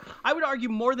 more, I would argue,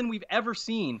 more than we've ever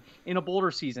seen in a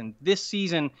boulder season. This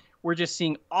season, we're just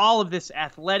seeing all of this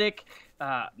athletic,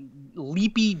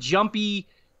 leapy, jumpy,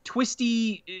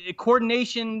 twisty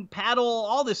coordination, paddle,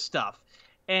 all this stuff.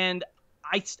 And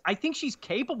I think she's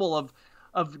capable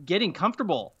of getting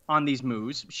comfortable on these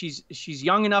moves. She's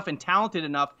young enough and talented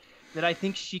enough that I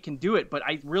think she can do it. But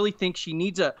I really think she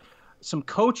needs some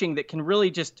coaching that can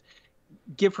really just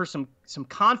give her some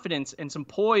confidence and some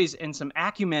poise and some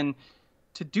acumen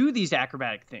to do these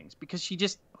acrobatic things, because she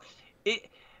just,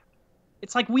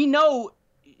 it's like, we know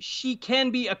she can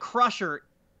be a crusher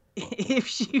if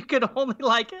she could only,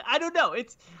 like, I don't know.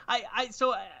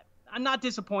 So I'm not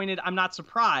disappointed. I'm not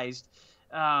surprised.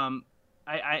 I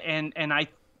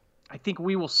think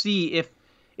we will see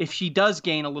if she does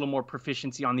gain a little more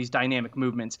proficiency on these dynamic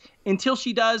movements. Until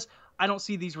she does, I don't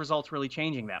see these results really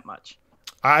changing that much.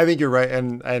 I think you're right,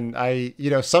 and I,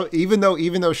 so even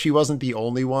though she wasn't the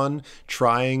only one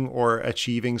trying or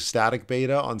achieving static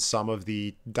beta on some of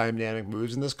the dynamic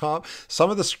moves in this comp,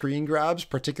 some of the screen grabs,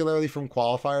 particularly from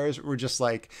qualifiers, were just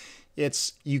like,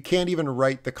 you can't even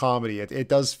write the comedy. It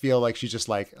does feel like she's just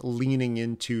like leaning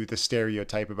into the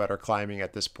stereotype about her climbing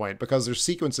at this point, because there's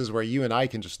sequences where you and I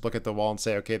can just look at the wall and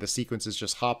say, okay, the sequence is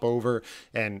just hop over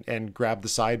and grab the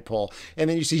side pull. And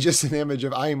then you see just an image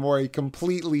of Mori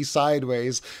completely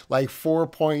sideways, like 4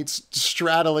 points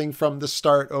straddling from the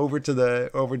start over to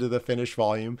the finish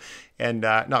volume, and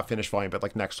not finish volume, but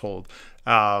like next hold.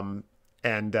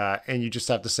 And you just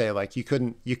have to say, like, you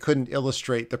couldn't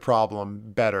illustrate the problem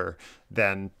better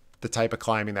than the type of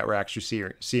climbing that we're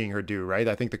actually seeing her do, right?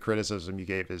 I think the criticism you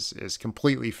gave is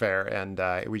completely fair, and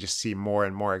we just see more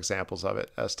and more examples of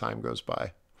it as time goes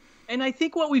by. And I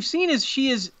think what we've seen is she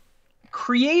is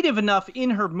creative enough in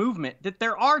her movement that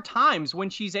there are times when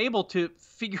she's able to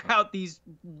figure out these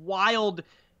wild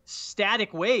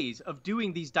static ways of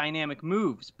doing these dynamic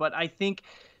moves. But I think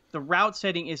the route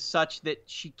setting is such that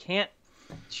she can't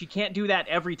do that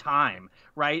every time,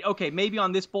 right? Okay, maybe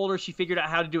on this boulder she figured out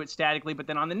how to do it statically, but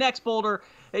then on the next boulder,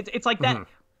 it's like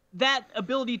that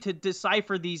ability to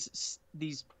decipher these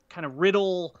kind of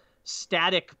riddle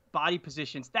static body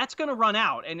positions, that's going to run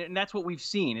out. And that's what we've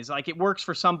seen, is like it works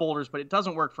for some boulders, but it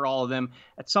doesn't work for all of them.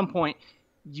 At some point,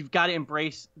 you've got to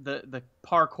embrace the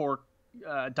parkour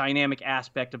dynamic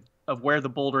aspect of where the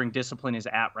bouldering discipline is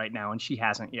at right now, and she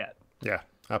hasn't yet. Yeah,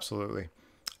 absolutely.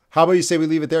 How about you say we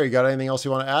leave it there? You got anything else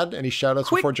you want to add? Any shout outs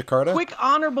before Jakarta? Quick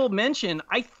honorable mention.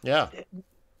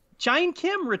 Jain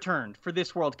Kim returned for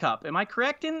this World Cup. Am I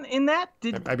correct in that?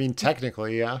 I mean,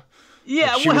 technically, yeah.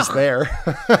 Yeah, she was there.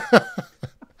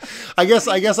 I guess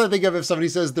I think of, if somebody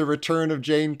says the return of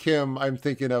Jain Kim, I'm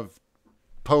thinking of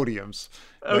podiums.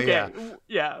 Okay.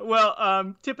 Yeah.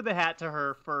 Well, tip of the hat to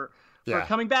her for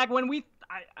coming back when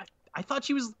I thought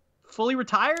she was fully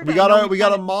retired. We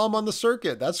got a mom on the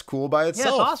circuit. That's cool by itself.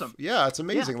 Yeah, it's awesome. Yeah, it's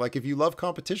amazing. Yeah. Like, if you love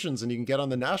competitions and you can get on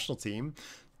the national team,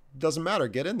 doesn't matter.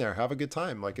 Get in there, have a good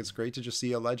time. Like, it's great to just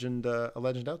see a legend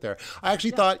out there. I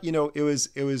actually thought,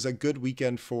 it was a good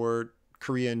weekend for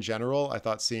Korea in general. I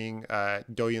thought seeing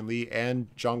Do-Yeon Lee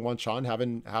and Jongwon Chon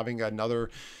having another,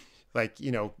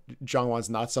 Jongwon's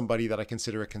not somebody that I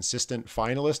consider a consistent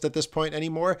finalist at this point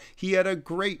anymore. He had a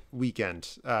great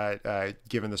weekend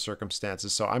given the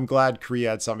circumstances. So I'm glad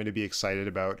Korea had something to be excited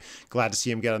about. Glad to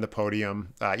see him get on the podium.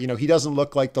 He doesn't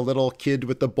look like the little kid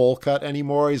with the bowl cut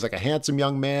anymore. He's like a handsome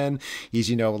young man.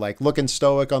 He's, looking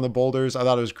stoic on the boulders. I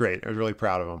thought it was great. I was really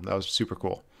proud of him. That was super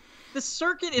cool. The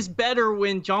circuit is better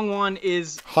when Jongwon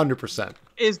is 100%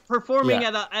 is performing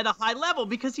at a high level,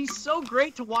 because he's so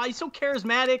great to watch. He's so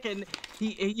charismatic, and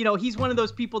he's one of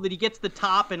those people that he gets the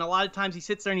top, and a lot of times he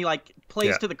sits there and he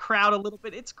plays to the crowd a little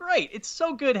bit. It's great. It's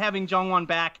so good having Jongwon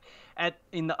back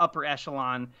in the upper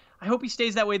echelon. I hope he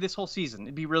stays that way this whole season.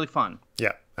 It'd be really fun.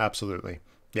 Yeah, absolutely.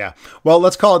 Yeah. Well,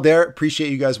 let's call it there. Appreciate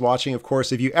you guys watching. Of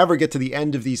course, if you ever get to the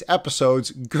end of these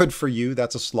episodes, good for you.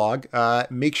 That's a slog.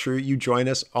 Make sure you join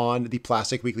us on the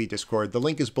Plastic Weekly Discord. The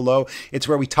link is below. It's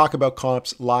where we talk about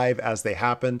comps live as they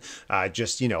happen.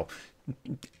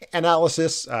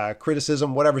 Analysis,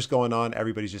 criticism, whatever's going on.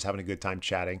 Everybody's just having a good time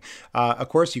chatting. Of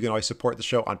course, you can always support the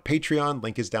show on Patreon.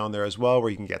 Link is down there as well,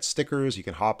 where you can get stickers. You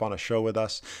can hop on a show with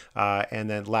us. And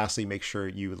then lastly, make sure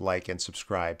you like and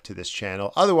subscribe to this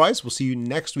channel. Otherwise, we'll see you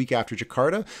next week after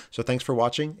Jakarta. So thanks for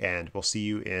watching, and we'll see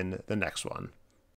you in the next one.